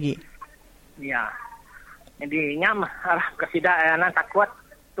takut lagi. Ya. Jadi nyam arah kesidak anak takut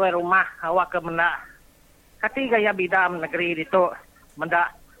tuai rumah awak ke menda kati gaya bidam negeri itu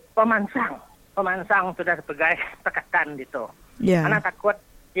menda pemansang sudah sebagai tekatan gitu. Ya. Anak takut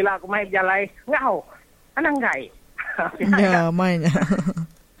bila aku mai jalai ngau anak gai. Ya mainnya.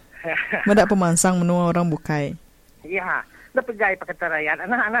 Menda pemansang menua orang bukai. Ya, dah pegai Pakatan Rakyat.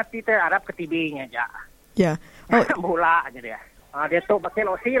 Anak-anak kita Arab ketibinya aja. Ya. Oh, bola aja dia. Dia tu pakai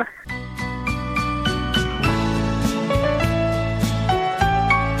losi lah.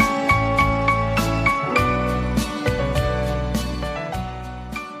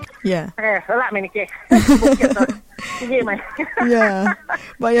 ya. Salah main ke. Sige mai. Ya.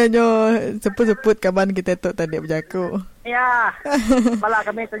 Bayarnya sebut-sebut kaban kita tu tadi berjaku. Ya. Bala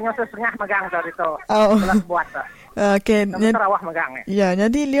kami ternyata setengah megang tadi tu. Oh. Bala buat tu. Okey. Terawah megang. Ya,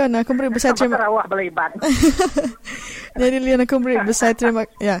 jadi Leon aku beri besar terima. Terawah beliban. Jadi Leon aku beri besar terima.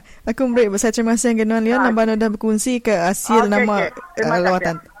 Ya, aku beri besar terima kasih dengan Leon nambah dah berkongsi ke hasil nama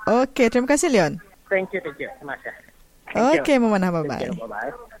lawatan. Okey, terima kasih Leon. Thank you. Terima kasih. Okey, Mama bye-bye.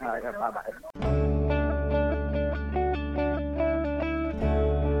 Bye-bye. Bye-bye.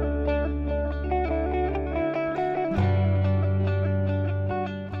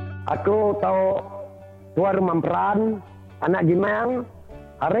 Aku tahu tuan Mamperan, anak Gimang,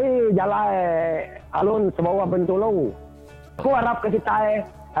 hari jalan alun sebawa Bentulu. Aku harap ke kita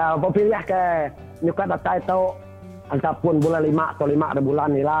berpilih ke nyukat data itu antapun bulan 5 atau 5 ada bulan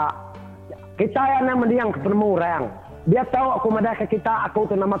ni lah. Kita yang mendiang ketemu orang. Dia tahu aku madah ke kita, aku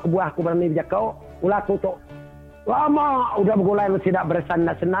tu nama kebuah aku berani bijak kau. Ulah aku tu lama udah bergulai tidak barisan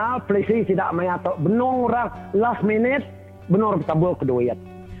nasional, polisi tidak mengatur benung orang last minute benar tabul ke duit.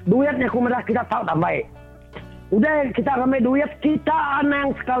 Duitnya aku madah kita tahu tak baik. Udah kita ramai duit, kita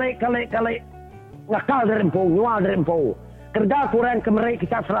anang sekali ngakal dari empung, nyual dari empung. Kerja kurang kemerik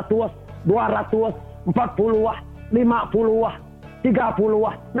kita 100, 200, 40, 50,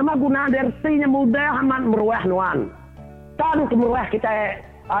 30. Nama guna dersinya mudah aman meruah nuan. Kan kemeruah kita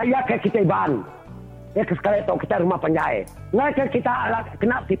ya ke kita ban. Ya ke sekali tu kita rumah penjahit. Nggak ke kita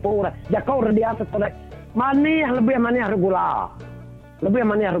kena tipu. Jakau di atas tu. Manih lebih manih regula. Lebih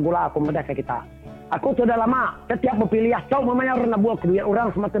manih regula aku mudah ke kita. Aku sudah lama setiap berpilih tahu mamanya orang nak buat kedua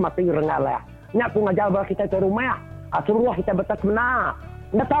orang semati-mati rengal ya. Nyak aku ngajar bawa kita ke rumah. Asuruh kita betas benar.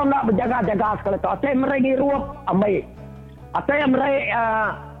 Nggak tahu nak berjaga-jaga sekali tu. Atau mereka ruap ambil. Atau yang mereka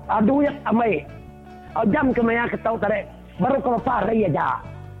duit ambil. Jam kemana kita tahu tadi. Baru kalau hari aja.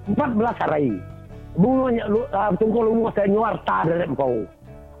 14 hari. Bulunya tunggu lumus saya nyuar tak dari engkau.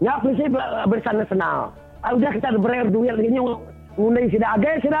 Nyak polisi barisan nasional. Udah kita berer duit lagi ngundai sudah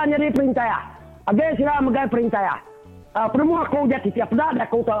agak sudah nyari perintah ya. Agak sudah megai perintah ya. Permu aku jadi tiap dah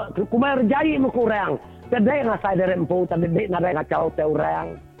aku kumai rejai mu kurang. Tadai ngasai dari empu, tadai nadai ngacau te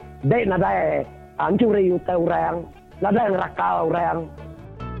orang. Dai nadai ancuri te orang. Nadai ngerakal orang.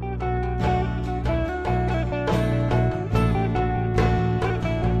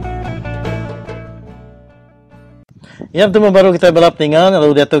 Yang tu baru kita balap tinggal,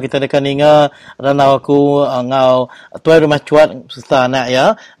 lalu dia tu kita dekat ninga ranau aku ngau tuai rumah cuat serta anak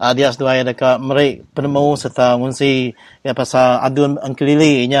ya. Dia sedua dekat merik penemu serta ngunsi ya pasal adun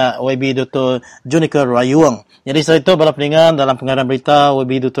angkelili nya YB Dr. Juniker Rayuang. Jadi saya itu balap tinggal dalam pengarang berita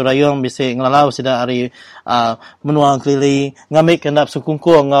YB Dr. Rayuang bisa ngelalau sida hari menua angkelili ngamik kendap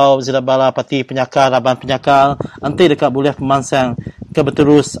sukungku ngau sida bala pati penyakal laban penyakal nanti dekat boleh pemansang ke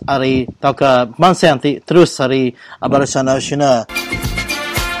berterus hari tau ke pemansang terus hari Barisan Nasional.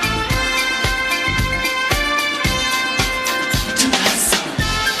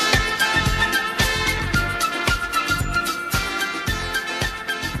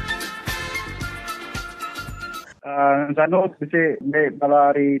 Sanut bisi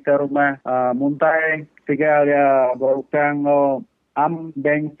balari ke rumah muntai tiga dia berutang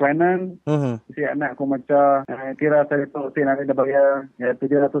bank finance. Si anak aku macam kira saya tu si nanti dah bayar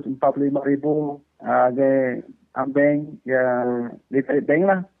 745,000 ke bank ya di bank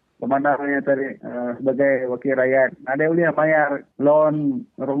lah. Pemandangannya tadi sebagai wakil rakyat. Ada boleh bayar loan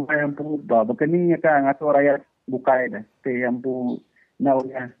rumah yang pu berkeni kan ngatur rakyat bukai dah. Yang pu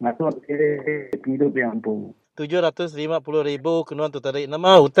naunya ngatur hidup yang pu. 750,000 kenuan tu tadi.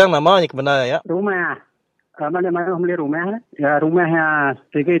 Nama hutang namanya kebenar ya? Rumah. Mana-mana beli rumah. Ya rumahnya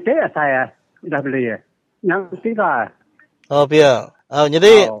tiga saya dah beli ya. Yang tiga. Oh pia.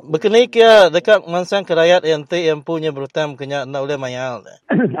 Jadi berkenai kia dekat mansang kerayat yang punya berhutang kena nak boleh mayal.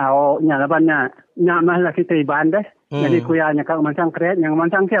 Nya labannya nya malah kita iban deh. Jadi kuyanya kalau mansang kerayat yang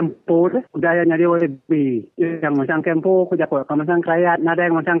mansang kempu deh. Udah yang jadi WB. Yang mansang kempu kuja kalau mansang kerayat nada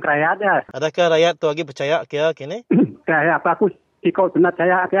yang mansang kerayat ya. Adakah rakyat tu lagi percaya kia kini? Kayak apa aku sikau sunat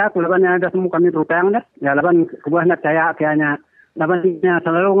saya kia aku labannya ada semua kami berhutang deh. Ya laban kebuah nak saya kianya. Labannya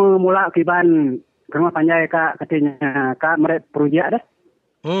selalu mula kiban rumah panjai katanya mereka projek dah.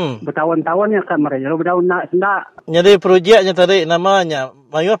 Bertahun-tahun ya mereka. Lalu bertahun nak sendak. Jadi projeknya tadi namanya.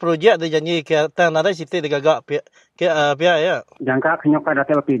 Mayu projek dia janji kiatan ada siti digagak pihak ya. Jangka kenyokan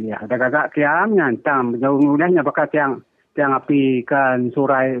data pilih ya. Ada gagak kiam nyantam. Jauh mudahnya bakal tiang api kan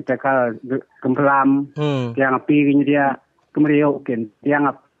surai tekal kempelam. Tiang api kini dia kemeriuk kan.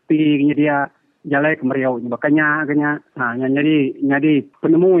 Tiang api kini dia jalai kemeriuk. Bakanya jadi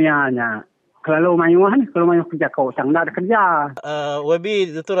penemunya nya. Kalau mayu kerja kau sang dah kerja. YB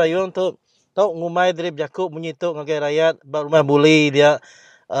Dr. Rayuang tu tau ngumai dari jakuk menyituk ngagai rakyat rumah buli dia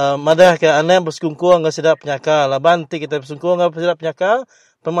madah ke anak bersungkuang ngah sedap penyakal laban ti kita bersungkuang ngah sedap penyakal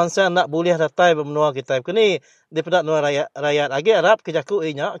pemansang nak boleh datai bermenua kita kini dia pedak nua rakyat agi arab ke jakuk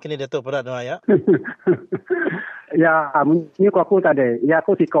inya kini dia tu pedak nua ya. Ya, ni aku tadi. Ya,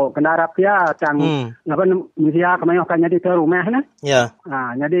 aku sikau kena harap ya, cang. Apa Malaysia kemayu kan jadi tu rumah lah. Ya.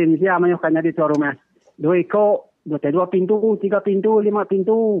 Jadi Malaysia kemayu kan jadi tu rumah. Dua pintu, 3 pintu, 5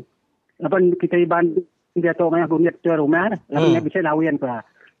 pintu. Apa kita iban dia tu kemayu bunyi tu rumah. Lalu bisa lawian pula.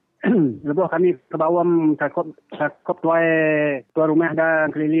 Lepas kami ke bawah sakop tua rumah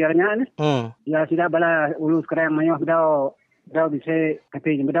dan kelilirnya ni. Ya, sudah bala ulus kerang kemayu dah bisa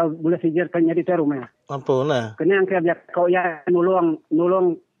katanya dah boleh sejarkan jadi tu rumah. Ampunlah. Kena yang kau ya nolong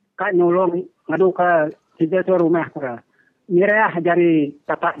ngadu ke sejar tu rumah kau. Mirah jari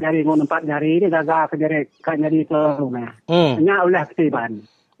tapak jari mau nempat jari ni gagal ke jari kan jadi tu rumah. Nya ulah ketiban.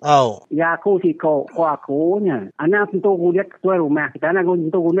 Ya aku si kau aku nya. Anak untuk guliat tu rumah kita nak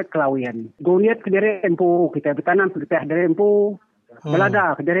untuk guliat kelawian. Guliat ke jari empu kita bertanam kita dari empu.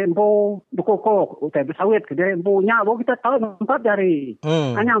 Belada ke jari empu, berkokok, utai bersawit ke jari empu, nyawa kita tahu empat jari.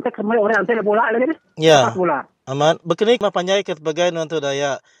 Hanya untuk kemudian orang yang bola lagi ni. Ya. Bola. Amat. Berkenai panjai ke sebagai nuantu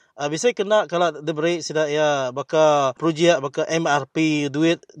daya. Bisa kena kalau diberi sidak ya baka projek baka MRP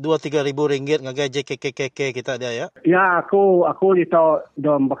duit 2-3 ribu ringgit ngagai JKKK kita dia ya. Ya aku dito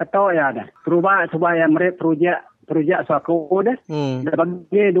dom bakato ya dah. Perubah supaya mereka projek so aku dah.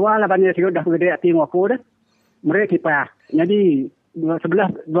 Bagi dua lah banyak sikit dah gede tengok aku dah. Mereka kipah. Jadi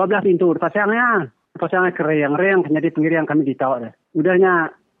 12 pintu pasangnya kereng jadi pinggir yang kami ditahu dah.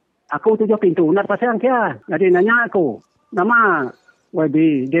 Udahnya aku 7 pintu nak pasang kia. Jadi nanya aku nama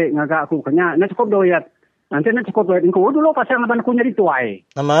YB dek ngagak aku kena nak cukup doyat. Nanti nak cukup doyat aku dulu pasang abang aku nyari tuai.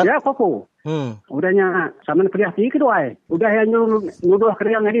 Nama? Ya aku. Udahnya sama kerja ti kedua. Udah yang nyuruh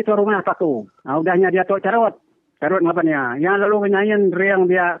kereng jadi tu rumah aku. Udahnya dia tu carot ngapanya. Yang lalu nyanyian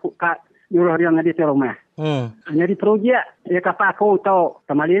riang dia nyuruh riang jadi tu rumah. Jadi projek ya kapa aku tahu.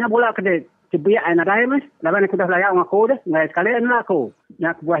 Kemalinya bola kedai cebiak ai nadai mas. Laban aku dah layak dengan aku dah. Ngai sekali lah aku.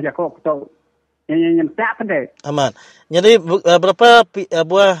 Nak buah jakok tu. Yang tak pendek. Aman. Jadi berapa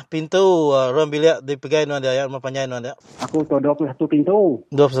buah pintu ruang bilik dipegai nuan dia, rumah panjang nuan dia? Aku tu 21 pintu.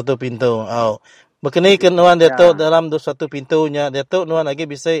 21 pintu. Oh. Berkenai ke nuan Datuk dalam 21 pintunya, Datuk nuan lagi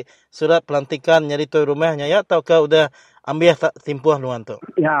bisa surat pelantikan nyari tu rumahnya ya, ataukah udah ambil tak timpuh nuan tu?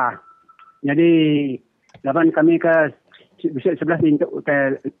 Ya. Jadi laban kami ke 11 pintu,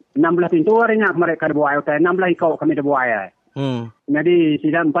 16 pintu harinya mereka dibuai, 16 ikut kami dibuai. Jadi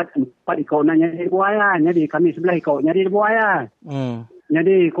sila 4 ikut nak nyari dibuai. Jadi kami 11 ikut nyari dibuai.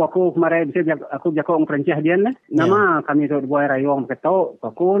 Jadi aku kemarin bisa aku jaga orang Perancis dia lah. Nama kami tu dibuai rayong ketok.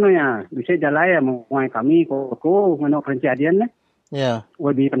 Aku no ya bisa jalan muai kami aku mana Perancis dia lah. Ya.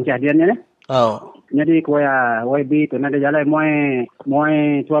 WB Perancis dia lah. Oh. Jadi kuya WB tu nada jalan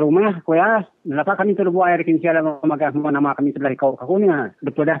muai tuan rumah kuya. Lepas kami tu dibuai rekin siapa magah nama kami sebelah ikut aku ni.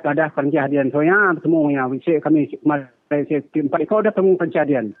 Betul dah Perancis dia soalnya bertemu ya. Bisa kami empat ikut dah temu Perancis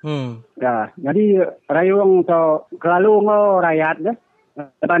dia. Ya. Jadi rayong tu kelalu ngo rakyat dah.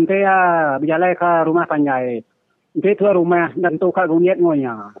 Lepas tu berjalan ke rumah panjai. Itu tuan rumah dan tu kat guniat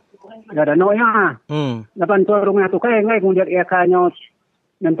ngonya. Ada noya. Lepas tu rumah tu kai ngai guniat ia kanyo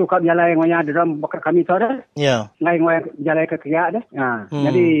dan tu kat berjalan ngonya dalam bekas kami tu dah. Ya. Ngai berjalan ke kiak dah.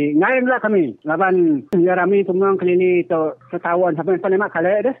 Jadi ngai lah kami. Lepas ya rami tu memang kelini tu setahun sampai mak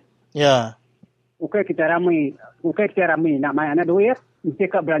kali dah. Ya. Okey kita ramai nak main anak duit.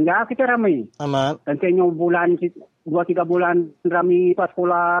 Mesti kat belanja kita ramai. Amat. Tentunya bulan 2-3 bulan rami pas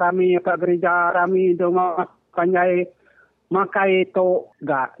sekolah rami kat gereja rami dong panjai makai to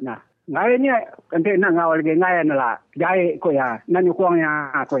gak nah ngai ni nanti nak ngawal lagi ngai lah jai ko ya nan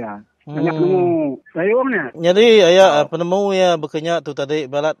nyukuangnya ko ya banyak nemu rayuangnya. Jadi ayah penemu ya bekenya tu tadi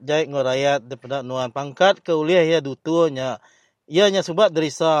balat jai ngorayat daripada nuan pangkat ke uliah ya dutunya ianya sebab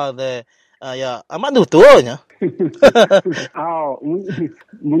derisa de ya amat dutunya. Oh,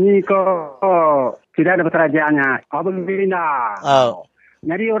 bunyi ko tidak ada perajaannya. Abang Bina. Oh.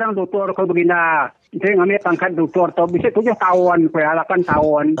 Jadi orang doktor kau Bina, dia ngambil pangkat doktor tu bisa 7 tahun, 8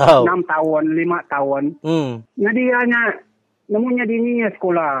 tahun, 6 tahun, 5 tahun. Jadi hanya namunya dini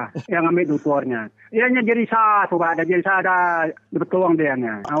sekolah yang ambil doktornya. Ianya jadi satu, ada jadi ada bertuang dia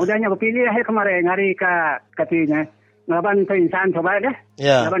nya. Udahnya berpilih kemarin hari katanya. Laban tu insan coba dah.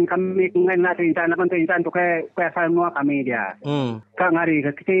 Yeah. Laban kami dengan tu insan, laban tu insan tu ke semua kami dia. Kang hari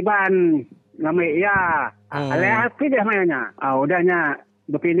ketiban kami ya. Alih pilih mainnya. Udahnya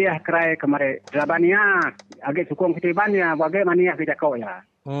berpilih kerai kemarin. Labannya agak sukung ketibannya, bagaimana kita kau ya.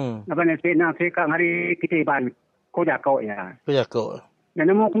 Laban nak kang hari ketiban kau dah kau ya. Kau dah kau. Dan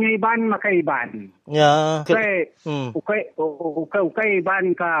nemu punya iban makai iban. Ya. Ukai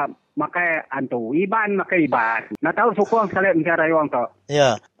iban ka makai antu. Iban makai iban. Nak tahu sukong sekali bicara yang tu.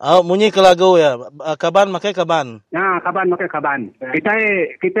 Ya. Munyi ke lagu ya. Kaban makai kaban. Ya, kaban makai kaban.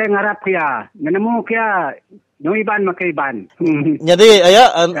 Kita ngarap kia. Nemu kia no iban makai iban. Jadi ayah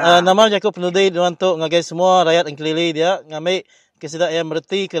nama Jakob Penudi untuk ngagai semua rakyat yang keliling dia ngambil kesedak yang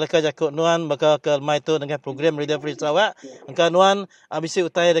berarti kelaka Jakob nuan bakal ke mai tu dengan program Radio Free Sarawak. Engkau nuan habis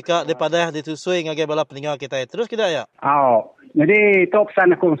utai dekat daripada ditusui ngagai bala pendengar kita. Terus kita ya. Jadi tok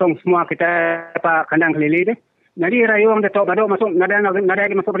pesan aku semua kita apa kandang keliling deh. Jadi rayuang detok badok masuk nada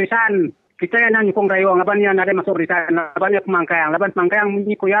masuk berisan. Kita yang nyukung rayuang laban yang nada masuk berisan. Laban yang pemangkang. Laban pemangkang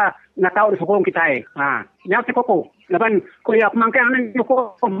ni kuya nak tahu disukung kita. Yang si koko. Laban kuya pemangkang ni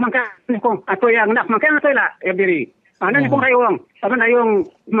nyukung pemangkang nyukung. Atau yang nak pemangkang atau lah yang diri. Anak nyukung rayuang. Laban rayuang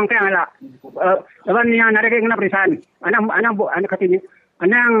pemangkang lah. Laban yang nada kena berisan. Anak katanya.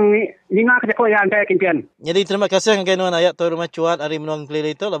 Anang lima kerja yang saya kimpian. Jadi terima kasih kepada nuan ayat tu rumah cuat hari menang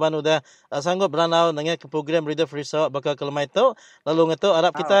kelili itu. Laban udah sanggup beranau dengan ke program Radio Free Sarawak bakal ke lemah itu. Lalu ngatu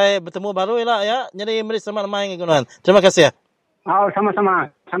harap kita bertemu baru lah ya. Jadi mari sama lemah dengan nuan. Terima kasih ya.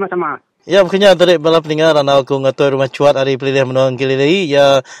 Sama-sama. Ya, bukannya tadi bala pendengar ranau ku ngatu rumah cuat hari pilihan menang kelili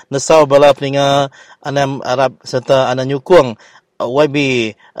ya nesau bala pendengar anam Arab serta anak nyukung.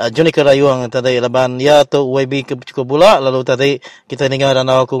 YB Johnny Kerayuang tadi laban ya tu YB cukup pula lalu tadi kita dengar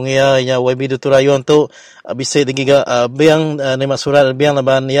ranau aku ya YB Dr. Rayuang tu bisa digiga biang nema surat biang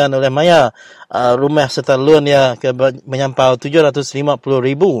laban ya oleh maya rumah serta loan ya ke menyampau 750,000 3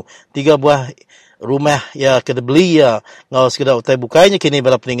 buah rumah ya kena beli ya ngau sekedar utai bukainya kini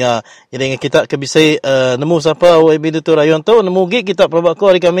bala pendengar. Jadi kita ke bisa nemu siapa YB Dr. Rayuang tu nemu gig kita probak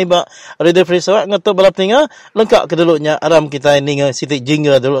ko hari kami bak Radio Free Sarawak ngatu bala pendengar lengkap keduluknya aram kita ini Siti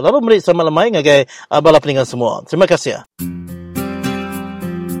Jingga dulu lalu mari sama lemai ngagai bala pendengar semua. Terima kasih ya.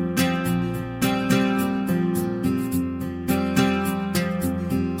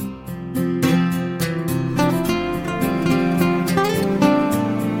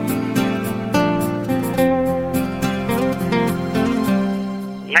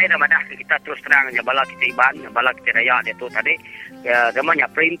 kita terus terangnya bala kita iban, bala kita raya dia tu tadi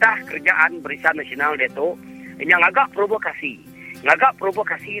namanya perintah kerjaan Barisan Nasional dia tu yang agak provokasi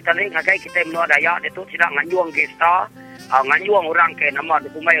tadi ngagai kita menua daya dia tu tidak nganyuang gesta, nganyuang orang ke nama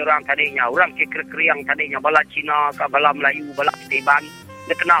dukumai orang tadinya, orang ke kriang tadinya bala Cina ke bala Melayu bala kita iban,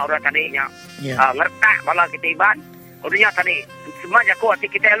 dia kena orang tadinya ngertak bala kita iban. Orangnya tadi semua jago hati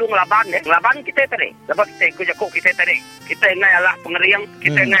kita lu ngelaban kita tadi. Sebab kita ikut jago kita tadi. Kita ingat adalah pengeriang,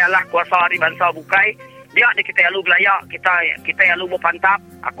 kita ingat adalah kuasa hari bangsa bukai. Dia di kita lu belaya, kita lu berpantap.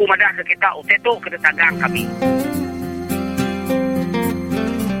 Aku madah ke kita uteto ke tagang kami.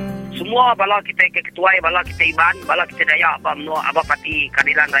 Semua bala kita ke ketua, bala kita iban, bala kita daya apa parti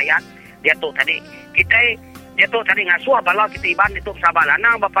keadilan rakyat. Dia tu tadi dia tu tadi ngasuh bala kita iban itu sabar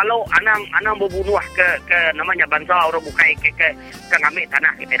anang bapalo anang berbunuh ke namanya bangsa orang bukai ke ngambil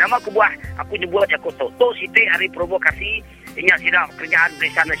tanah kita nama aku nyebut aku tu siti hari provokasi inya sida kerjaan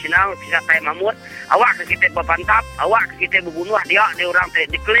Barisan Nasional sida tay Mahmud awak ke kita berpantap awak ke kita berbunuh dia orang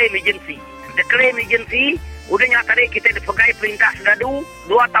declare emergency udahnya tadi kita dipegai perintah sedadu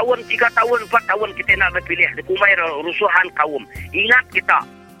 2 tahun 3 tahun 4 tahun kita nak berpilih dikumai rusuhan kaum ingat kita.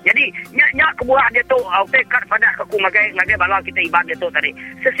 Jadi nyak kebuah dia tu tekad pada aku magai bala kita ibadah dia tu tadi.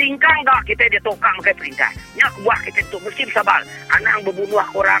 Sesingkang dah kita dia tokang magai perintah. Nyak kebuah kita tu mesti sabar. Anang berbunuh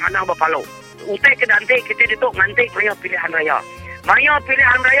orang, anang berpalau. Utai ke dante kita dia tu nganti maya pilihan raya. Maya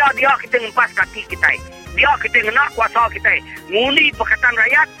pilihan raya dia kita ngempas kaki kita. Dia kita ngena kuasa kita. Nguli Pakatan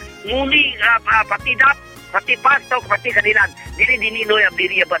Rakyat, nguli parti DAP, parti PAS atau parti keadilan. Jadi dini no yang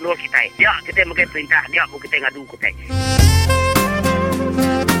diri apa nol kita. Dia kita magai perintah, dia aku kita ngadu kita.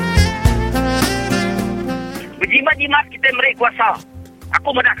 Berjimat-jimat kita meri kuasa.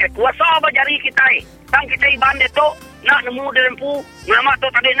 Aku mendakai kuasa berjari kita. Tang kita iban itu nak nemu derempu. Nama tu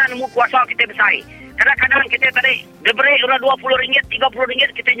tadi nak nemu kuasa kita besar. Kadang-kadang kita tadi diberi orang RM20,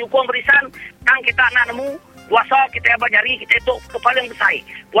 RM30 kita nyukung barisan. Tang kita nak nemu kuasa kita berjari kita itu kepaling besar.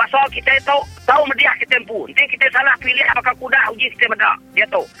 Kuasa kita itu tahu mediah kita empu. Nanti kita salah pilih apakah kuda uji kita medak. Dia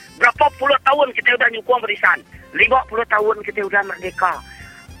tu. Berapa puluh tahun kita sudah nyukung barisan. 50 tahun kita sudah merdeka.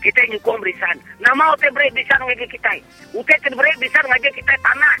 Kita nyukung barisan. Nama utai beri barisan ngaji kita. Utai beri barisan ngaji kita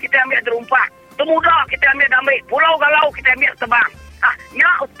tanah kita ambil derumpak. Temuda kita ambil damai. Pulau Galau kita ambil tebang.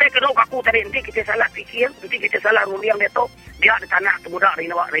 Utai kedok aku tadi nanti kita salah fikir. Nanti kita salah ruliang dia tu. Dia ada tanah temuda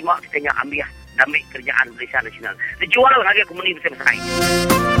rimak kita yang ambil damai kerjaan Barisan Nasional. Dijual ngaji komuni besar-besar.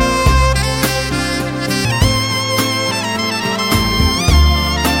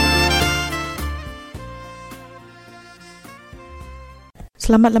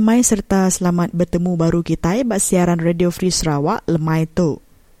 Selamat lemai serta selamat bertemu baru kita bak siaran Radio Free Sarawak lemai tu.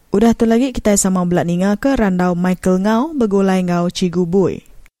 Udah tu lagi kita sama belak ninga ke randau Michael Ngau bergulai ngau Cigu Boy.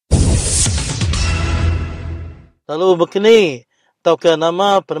 Lalu begini, tahu ke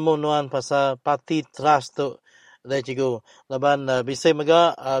nama permohonan pasal parti trust tu dari Cigu. Laban bisa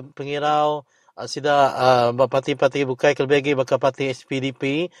mega pengirau sida parti-parti bukai kelebagi bakal parti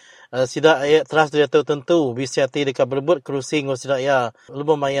SPDP sida trust dia tu tentu bisa hati dekat berebut kerusi ngau sida ya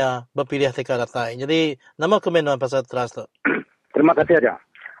lebih maya berpilih dekat datai. Jadi nama kemenuan pasal trust tu. Terima kasih aja.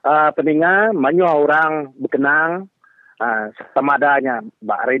 Pendengar banyak orang berkenang sama adanya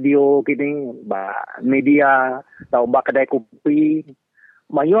bak radio kini, bak media atau bak kedai kopi.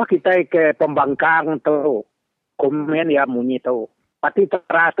 Banyak kita ke pembangkang tu komen ya munyi tu. Parti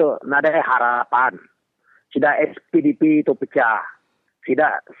trust tu nada harapan. Sida SPDP tu pecah.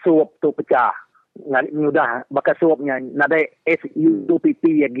 Sida suap tu pecah. Mudah bakal suapnya nada SUPP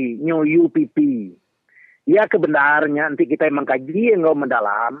lagi, new UPP. Ya kebenarnya nanti kita mengkaji yang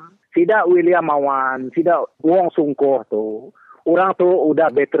mendalam. Sida William Awan, sida Wong Sungkoh tu, orang tu udah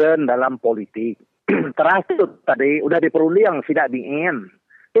veteran dalam politik. Teras tu tadi udah diperuli yang sida BN.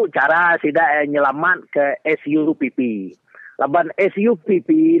 Tu cara sida nyelamat ke SUPP. Laban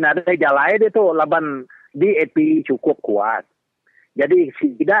SUPP nada jalai dia tu laban DAP cukup kuat. Jadi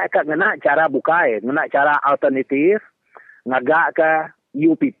tidak akan ngena cara bukai, ngena cara alternatif, ngagak ke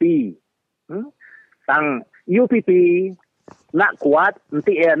UPP. Sang UPP nak kuat,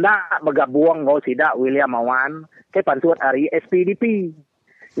 nanti nak bergabung ngau sidak William Awan ke pansuat hari SPDP.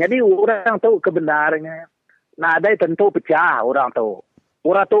 Jadi orang tu kebenarnya, nah ada tentu pecah orang tu.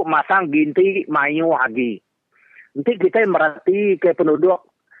 Orang tu masang ginti mayu lagi. Nanti kita merhati ke penduduk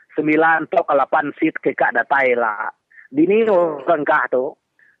 9 atau 8 seat ke kak datai lah. Dini orang kah tu,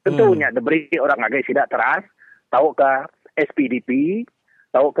 tentunya diberi orang agak tidak teras, tahu ke SPDP,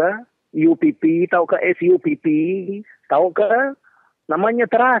 tahu ke UPP, tahu ke SUPP, tahu ke namanya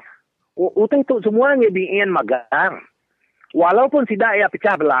teras. Utai tu semuanya BN magang. Walaupun tidak ya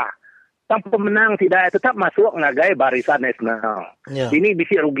pecah belah, tanpa pemenang tidak tetap masuk ngagai Barisan Nasional. Ini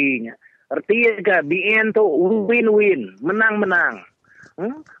bisa ruginya. Erti ke BN tu win-win, menang-menang.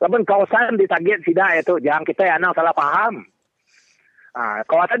 Laban kawasan ditarget sida itu jangan kita anak salah paham.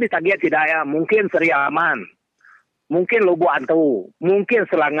 Kawasan ditarget sida ya mungkin Seri Aman, mungkin Lubuk Antu, mungkin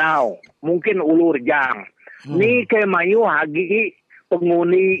Selangau, mungkin Ulu Rejang. Ni ke mayu hagi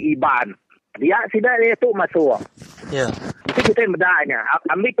penghuni Iban. Dia sida itu masuk. Ya. Itu kita bedanya.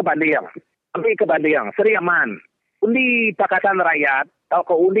 Ambil ke Bandung, Seri Aman. Undi Pakatan Rakyat, atau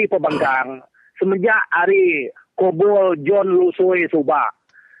ke undi pembangkang, semenjak hari Kobol John Lusoi Subak,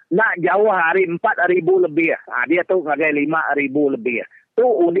 nak jauh hari 4,000 lebih. Dia tu ngagai 5,000 lebih. Tu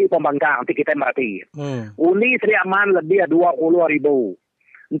undi pembangkang, nanti kita merhati. Undi Seri Aman lebih 20,000.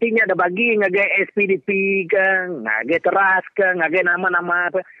 Nantinya ada bagi ngagai SPDP ke, ngagai Teras ke, ngagai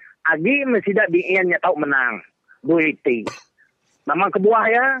nama-nama apa. Agi mesti dah BN-nya tahu menang. Duit. Nama kebuah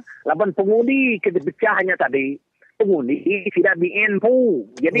ya, laban pengundi kita pecahnya tadi. Pengundi tidak BN pu.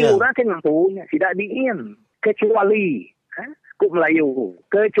 Jadi orang kan punya tidak BN. Kecuali Kuk Melayu.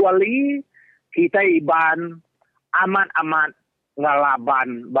 Kecuali kita Iban amat-amat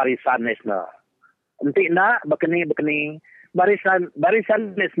ngalaban Barisan Nasional. Nanti nak bekeni Barisan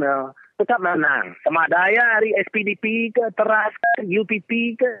Nasional tetap menang. Sama daya hari SPDP ke, Teras ke,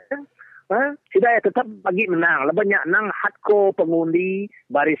 UPP ke. Tidak tetap bagi menang. Lebih banyak nang hardcore pengundi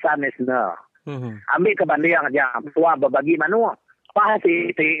Barisan Nasional. Ambil ke Bandung aja. Tua berbagi mana. Pak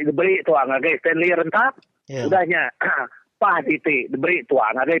Siti diberi tua ngagai Stanley Rentap. Udahnya. Pak Siti diberi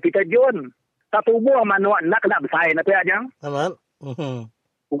tua ngagai Peter John. Satu buah manuak nak kena bersaing nanti aja. Aman.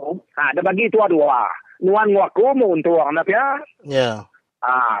 Ada bagi tua dua. Nuan ngaku mau untuang nanti ya. Ya.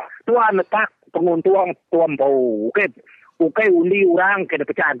 Tua netak penguntuang tuan pau. Ukai undi orang kena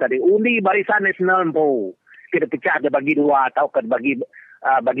pecah tadi. Undi Barisan Nasional pau. Kena pecah ada bagi dua atau kena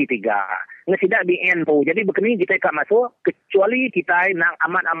bagi tiga. Tidak BN pau. Jadi begini kita akan masuk kecuali kita nak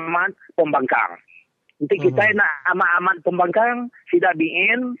amat-amat pembangkang. Nanti kita nak amat-amat pembangkang tidak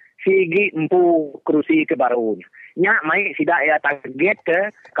BN sigi empu kerusi ke baru. Nyak mai tidak ya target ke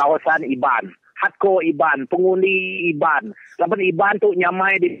kawasan Iban. Hardcore Iban, pengundi Iban. Lapan Iban tu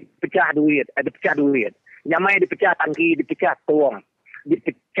nyamai dipecah duit. Nyamai dipecah tangki, dipecah tuang,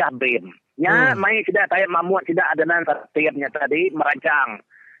 dipecah bem. Nyamai tidak tayak mamuat, tidak adanan tertibnya tadi merancang.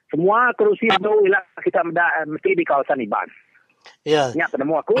 Semua kerusi itu ilah kita mesti di kawasan Iban. Ya. Nyak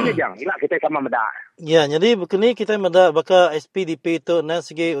penemu aku ni jang, ilah kita sama meda. Ya, jadi begini kita meda baka SPDP itu nak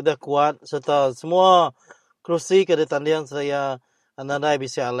segi udah kuat serta semua kerusi ke tandian saya anandai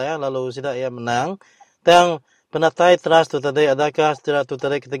bisa alih lalu sudah ia menang. Tang penatai teras tu tadi adakah setelah tu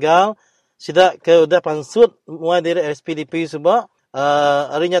tadi ketegal sudah ke udah pansut mulai dari SPDP sebab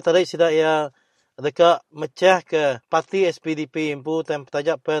harinya tadi sudah ia adakah mecah ke parti SPDP impu dan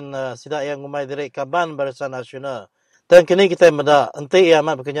petajak pen sudah yang ngumai dari Kaban Barisan Nasional. Dan kini kita meda enti ia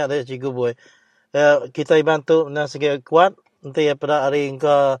amat berkenyak dari Cikgu Boy. Kita bantu nak segi kuat enti ia pada hari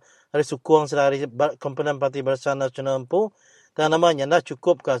hari sukung sudah hari komponen Parti Barisan Nasional impu. Dan namanya dah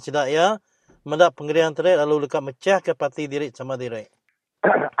cukup ke tidak ya mendak penggerian terik lalu dekat mecah ke parti diri sama diri.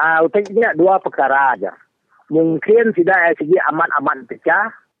 Utamanya dua perkara aja. Mungkin tidak segi amat-amat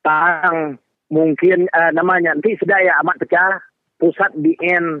pecah. Tang mungkin namanya nanti sudah ya amat pecah. Pusat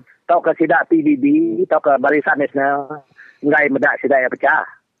BN atau ke sidak PBB atau ke Barisan Nasional ngai medak sidak ya pecah.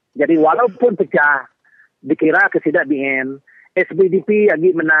 Jadi walaupun pecah dikira ke sidak BN, SPDP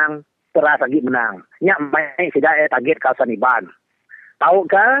lagi menang, Teras lagi menang. Nyak main sidak target kawasan Iban. Tahu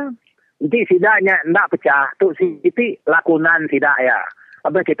kan? Nanti sidaknya nak pecah tu siti lakonan sidak ya.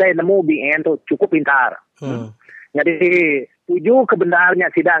 Apa kita nemu BN tu cukup pintar. Jadi tuju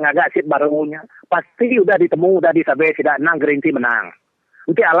kebenarannya sidak ngagak sit barunya. Pasti udah ditemu, udah disabai sidak nang gerinti menang.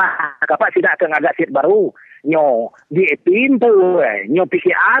 Nanti Allah kapak sidak ke ngagak sit baru. Nyo di epin pu, nyo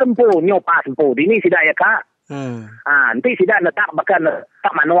PCR pu, nyo pas pu. Ini sidak ya kak. Nanti sidak letak bahkan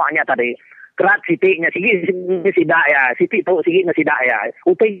letak manuaknya tadi. Kerat sitiknya sigi sidak ya. Sitik tu sigi sidak ya.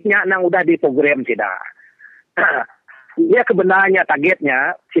 Utinya nang udah di program sidak. Dia kebenarannya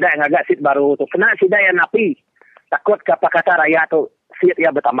targetnya sidak yang agak sit baru tu. Kena sidak yang napi. Takut kata rakyat tu sit ya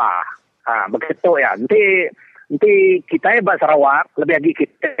bertambah. Begitu ya. Nanti kita hebat Sarawak, lebih lagi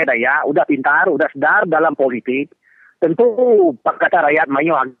kita daya, udah pintar, udah sedar dalam politik. Tentu kata rakyat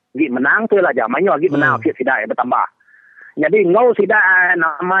mayu lagi menang tu lah aja. Mayu lagi menang sit sidak ya bertambah. Jadi ngau sidak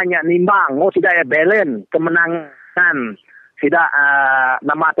namanya nimbang, ngau sidak ya balance kemenangan sidak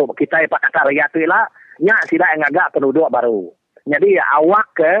nama tu kita kata rakyat tu lah. Nyak sidak yang agak penduduk baru. Jadi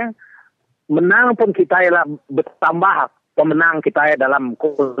awak ke menang pun kita lah bertambah pemenang kita dalam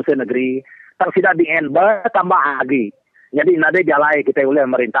kursi negeri. Tang sidak BN bertambah lagi. Jadi nade jalai kita oleh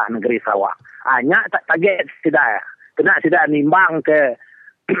merintah negeri Sarawak. Nyak target sidak. Kena sidak nimbang ke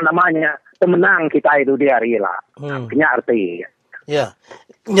namanya pemenang kita itu dia rela. Punya arti. Ya.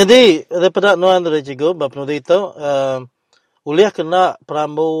 Jadi daripada nuan dari cikgu bapa itu uliah kena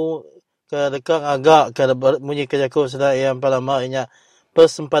peramu ke dekat agak ke bunyi kejaku sudah yang lama inya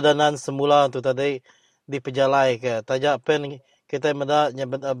persempadanan semula tu tadi diperjalai ke tajak pen kita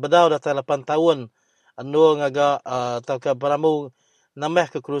bedau dah 8 tahun anu agak atau ke peramu nambah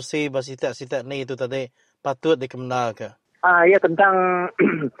ke kerusi basitak-sitak ni itu tadi patut dikemenal ke. Ya tentang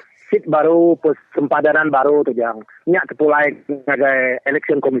sit baru persempadanan baru tu jang nyak terpulai sebagai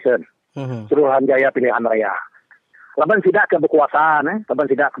election commission Suruhanjaya Pilihan Raya. Laban tidak ke berkuasa laban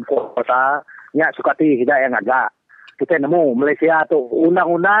tidak ke berkuasa nyak sukati tidak yang agak kita nemu Malaysia tu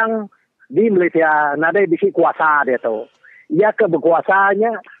undang-undang di Malaysia nadai bisi kuasa dia tu. Ia ke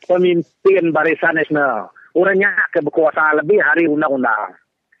berkuasanya pemimpin Barisan Nasional. Orangnya ke berkuasa lebih hari undang-undang.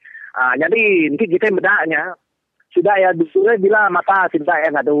 Jadi nanti kita bedanya sudah ya bila mata sudah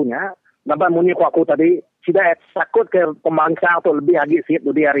yang adunya, nabah muni aku tadi sudah takut ke pembangsa tu lebih lagi siap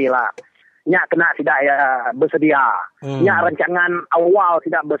tu dia rela. Nyak kena tidak ya bersedia. Nyak rancangan awal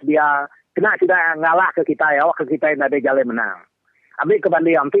tidak bersedia, kena tidak ngalah ke kita ya, ke kita yang ada jalan menang. Ambil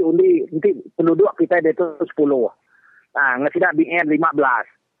kebanding nanti penduduk kita itu 10. Nggak tidak BN 15.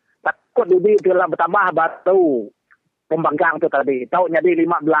 Takut undi telah bertambah baru pembangkang tu tadi. Tahu jadi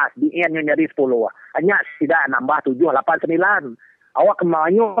 15, BN yang jadi 10. Hanya tidak nambah 7, 8, 9. Awak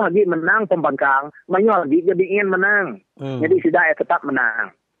kemanyu lagi menang pembangkang, manyu lagi ke BN menang. Jadi tidak tetap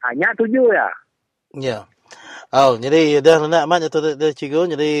menang. Hanya 7 ya. Ya. Jadi dah nak amat itu dah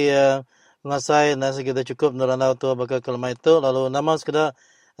cikgu. Jadi mengasai nasi kita cukup nuranau tu bakal kelemah itu. Lalu nama sekadar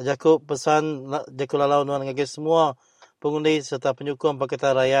Jakub pesan Jakub lalau nuan ngagi semua pengundi serta penyokong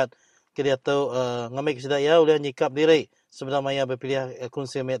Pakatan Rakyat kita tahu ngambil kesedaya oleh nyikap diri sebenarnya berpilih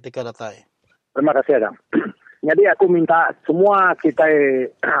kunci metika datai. Terima kasih Adam. Jadi aku minta semua kita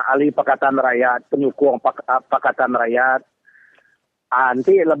ahli Pakatan Rakyat, penyokong Pakatan Rakyat,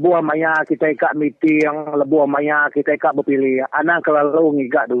 nanti lebuh maya kita ikat meeting, lebuh maya kita ikat berpilih, anak kelalu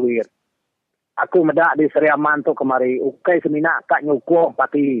ngigak duit. Aku medak di Seriaman tu kemari, ukai semina kak nyokong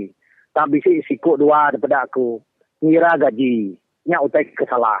parti, tak bisa sikut dua daripada aku. Ngira gaji, nya utai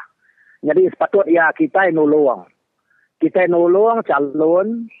kesalah. Jadi sepatutnya kita nolong. Kita nolong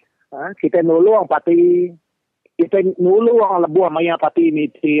calon, kita nolong parti, kita nolong lebuh maya parti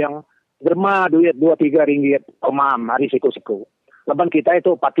meeting, derma duit 2-3 ringgit omam hari siku-siku. Leban kita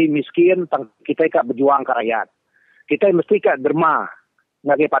itu parti miskin, kita ikat berjuang ke rakyat. Kita mesti ikat derma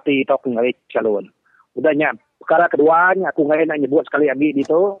ngagi parti itu ngagi calon. Udahnya, perkara keduanya aku ngai nak nyebut sekali lagi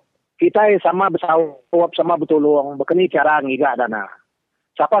itu. Kita sama bersawap, sama bertolong, berkeni cara ngigak dana.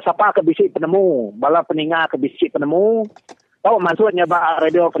 Siapa-siapa kebisik penemu, bala peninga kebisik penemu, tahu maksudnya bak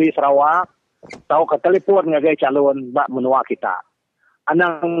Radio Free Sarawak, tahu ke telefon ngagai calon bak menua kita.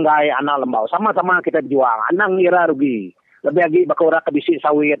 Anang ngai anak lembau, sama-sama kita berjuang, anang ngira rugi. Lebih lagi bak orang kebisik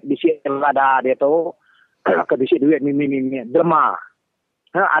sawit, bisik lada dia tu, kebisik duit mimi, derma.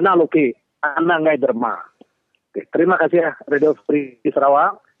 Anak loki, anak ngai derma. Okay, terima kasih Radio Free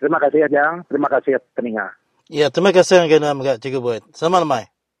Sarawak. Terima kasih Ajang. Terima kasih peninga. Ya, terima kasih yang kena agak cikgu buat. Selamat malam.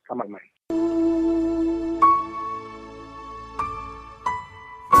 Selamat malam.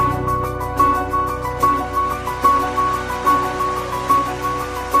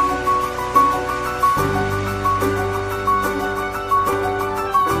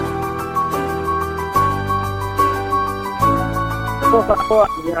 Aku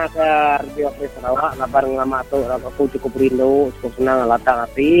dengar ke Radio Free Sarawak, kabar ngama tu, aku cukup rindu, cukup senang latang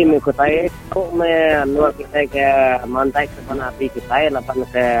hati, mengikut saya, aku menua kita ke mantai ke mana hati kita, lapan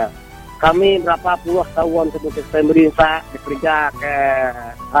ke kami berapa puluh tahun sebelum kita merintah bekerja ke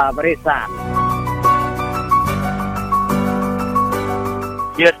barisan.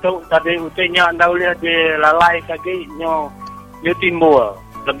 Dia tu tadi utinya anda lihat di lalai kaki nyo timbul,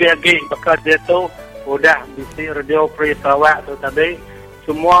 lebih lagi bakal dia tu udah bisi Radio Free Sarawak tu tadi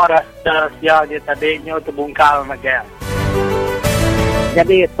semua rahsia dia tadinya terbongkar macam.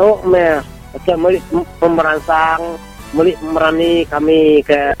 Jadi itu merangsang merani kami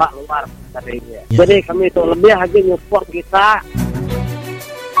ke Pak Luar tadi. Jadi kami itu lebih lagi support kita.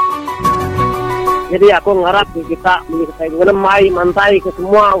 Jadi aku ngarap kita menemai mantai ke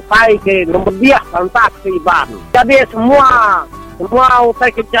semua utai ke membiak santak seiban. Jadi semua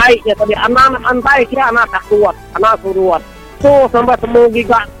utai kecainya tadi anak antai kia anak tak kuat, anak suruat. So sampai semua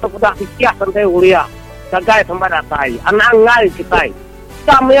giga sudah siap sampai ulia. Jagai sampai datai, anak ngai kita.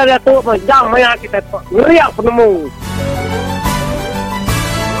 Kami ada tu macam maya kita ngeriak penemu.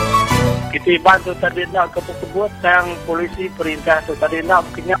 Kita bantu tadi nak kebut yang polisi perintah tu tadi nak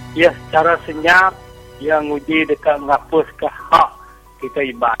kenyap ya secara senyap yang uji dekat menghapus ke hak kita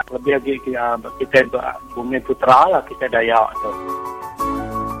ibat. Lebih lagi kita Bumi Putra lah, kita Dayak tu.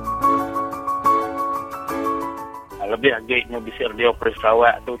 Lebih lagi nyo bisik radio Free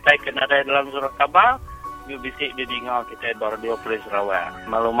Sarawak tu. Tai kena ada dalam surat khabar, nyo bisik dia dengar kita radio Free Sarawak.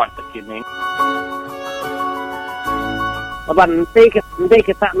 Maklumat terkini. Abang, nanti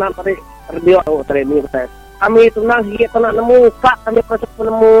kita nak tarik radio training kita. Kami tunang sikit nak nemu, kak kami pasal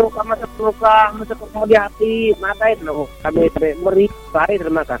nemu, kami masuk kemudian hati, nadai tu. Kami tarik beri,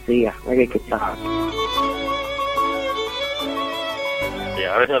 terima kasih ya bagi kita.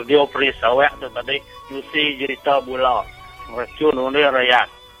 Ya, radio Free Sarawak tu tadi Yusi cerita bola racun oleh rakyat.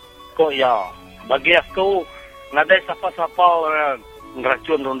 Kok ya, bagi aku nadai siapa-siapa orang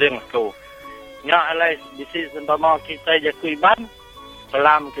ngeracun runding aku. Nya alai bisi sempama kita jaku iban,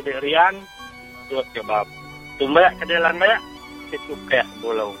 salam kedirian, dua kebab. Tumbak kedelan banyak, kecukai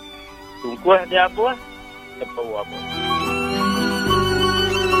bola. Tungkuh dia apa? Kepawa apa?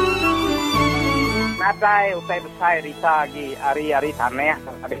 Nadai utai besai rita lagi hari-hari tanah,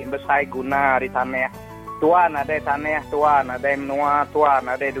 ada besai guna hari tanah. Tuan ada tanah, tuan ada menua, tuan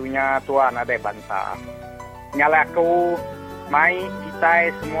ada dunia, tuan ada bangsa. Nyala aku mai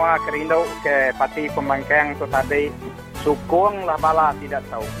kita semua kerindu ke parti pembangkang tu tadi sukung lah bala tidak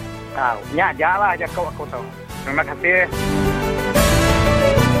tahu. Tahu. Nyak jalah aja kau aku tahu. Terima kasih.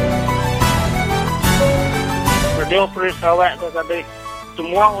 Radio Free Sarawak tu tadi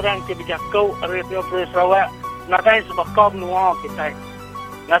semua orang kebijakau Radio Free Sarawak nadai sebab menua kita.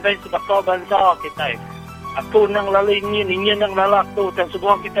 Nadai sebab bangsa kita. Aku nang lalu ingin nang lalak tu dan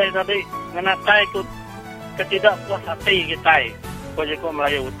semua kita tadi menatai tu ketidakpuas hati kita. Kau jago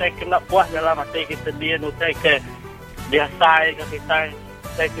Melayu, utai kena puas dalam hati kita dia, utai ke biasa ke kita,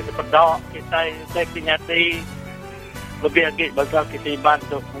 utai ke pedak kita, utai ke nyati lebih lagi bangsa kita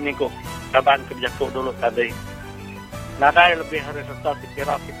bantu meningku kaban kebijakau dulu tadi. Nadai lebih harus serta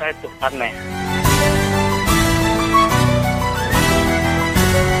fikirah kita itu aneh.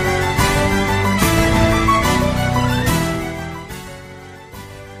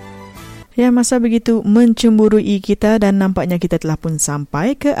 Ya, masa begitu mencemburui kita dan nampaknya kita telah pun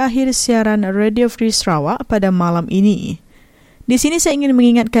sampai ke akhir siaran Radio Free Sarawak pada malam ini. Di sini saya ingin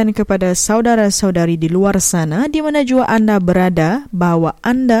mengingatkan kepada saudara-saudari di luar sana di mana jua anda berada bahawa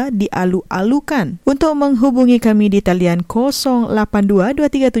anda dialu-alukan untuk menghubungi kami di talian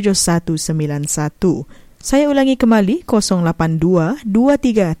 082-237191. Saya ulangi kembali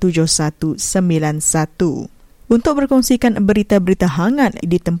 082-237191. Untuk berkongsikan berita-berita hangat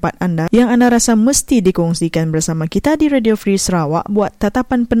di tempat anda yang anda rasa mesti dikongsikan bersama kita di Radio Free Sarawak buat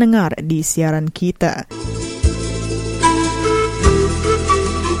tatapan pendengar di siaran kita.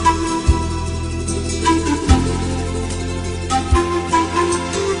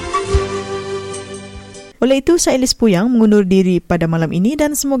 Oleh itu, saya Elis Puyang mengundur diri pada malam ini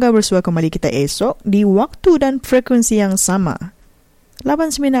dan semoga bersua kembali kita esok di waktu dan frekuensi yang sama.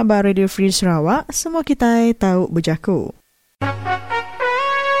 89 Radio Free Sarawak, semua kita tahu berjaku.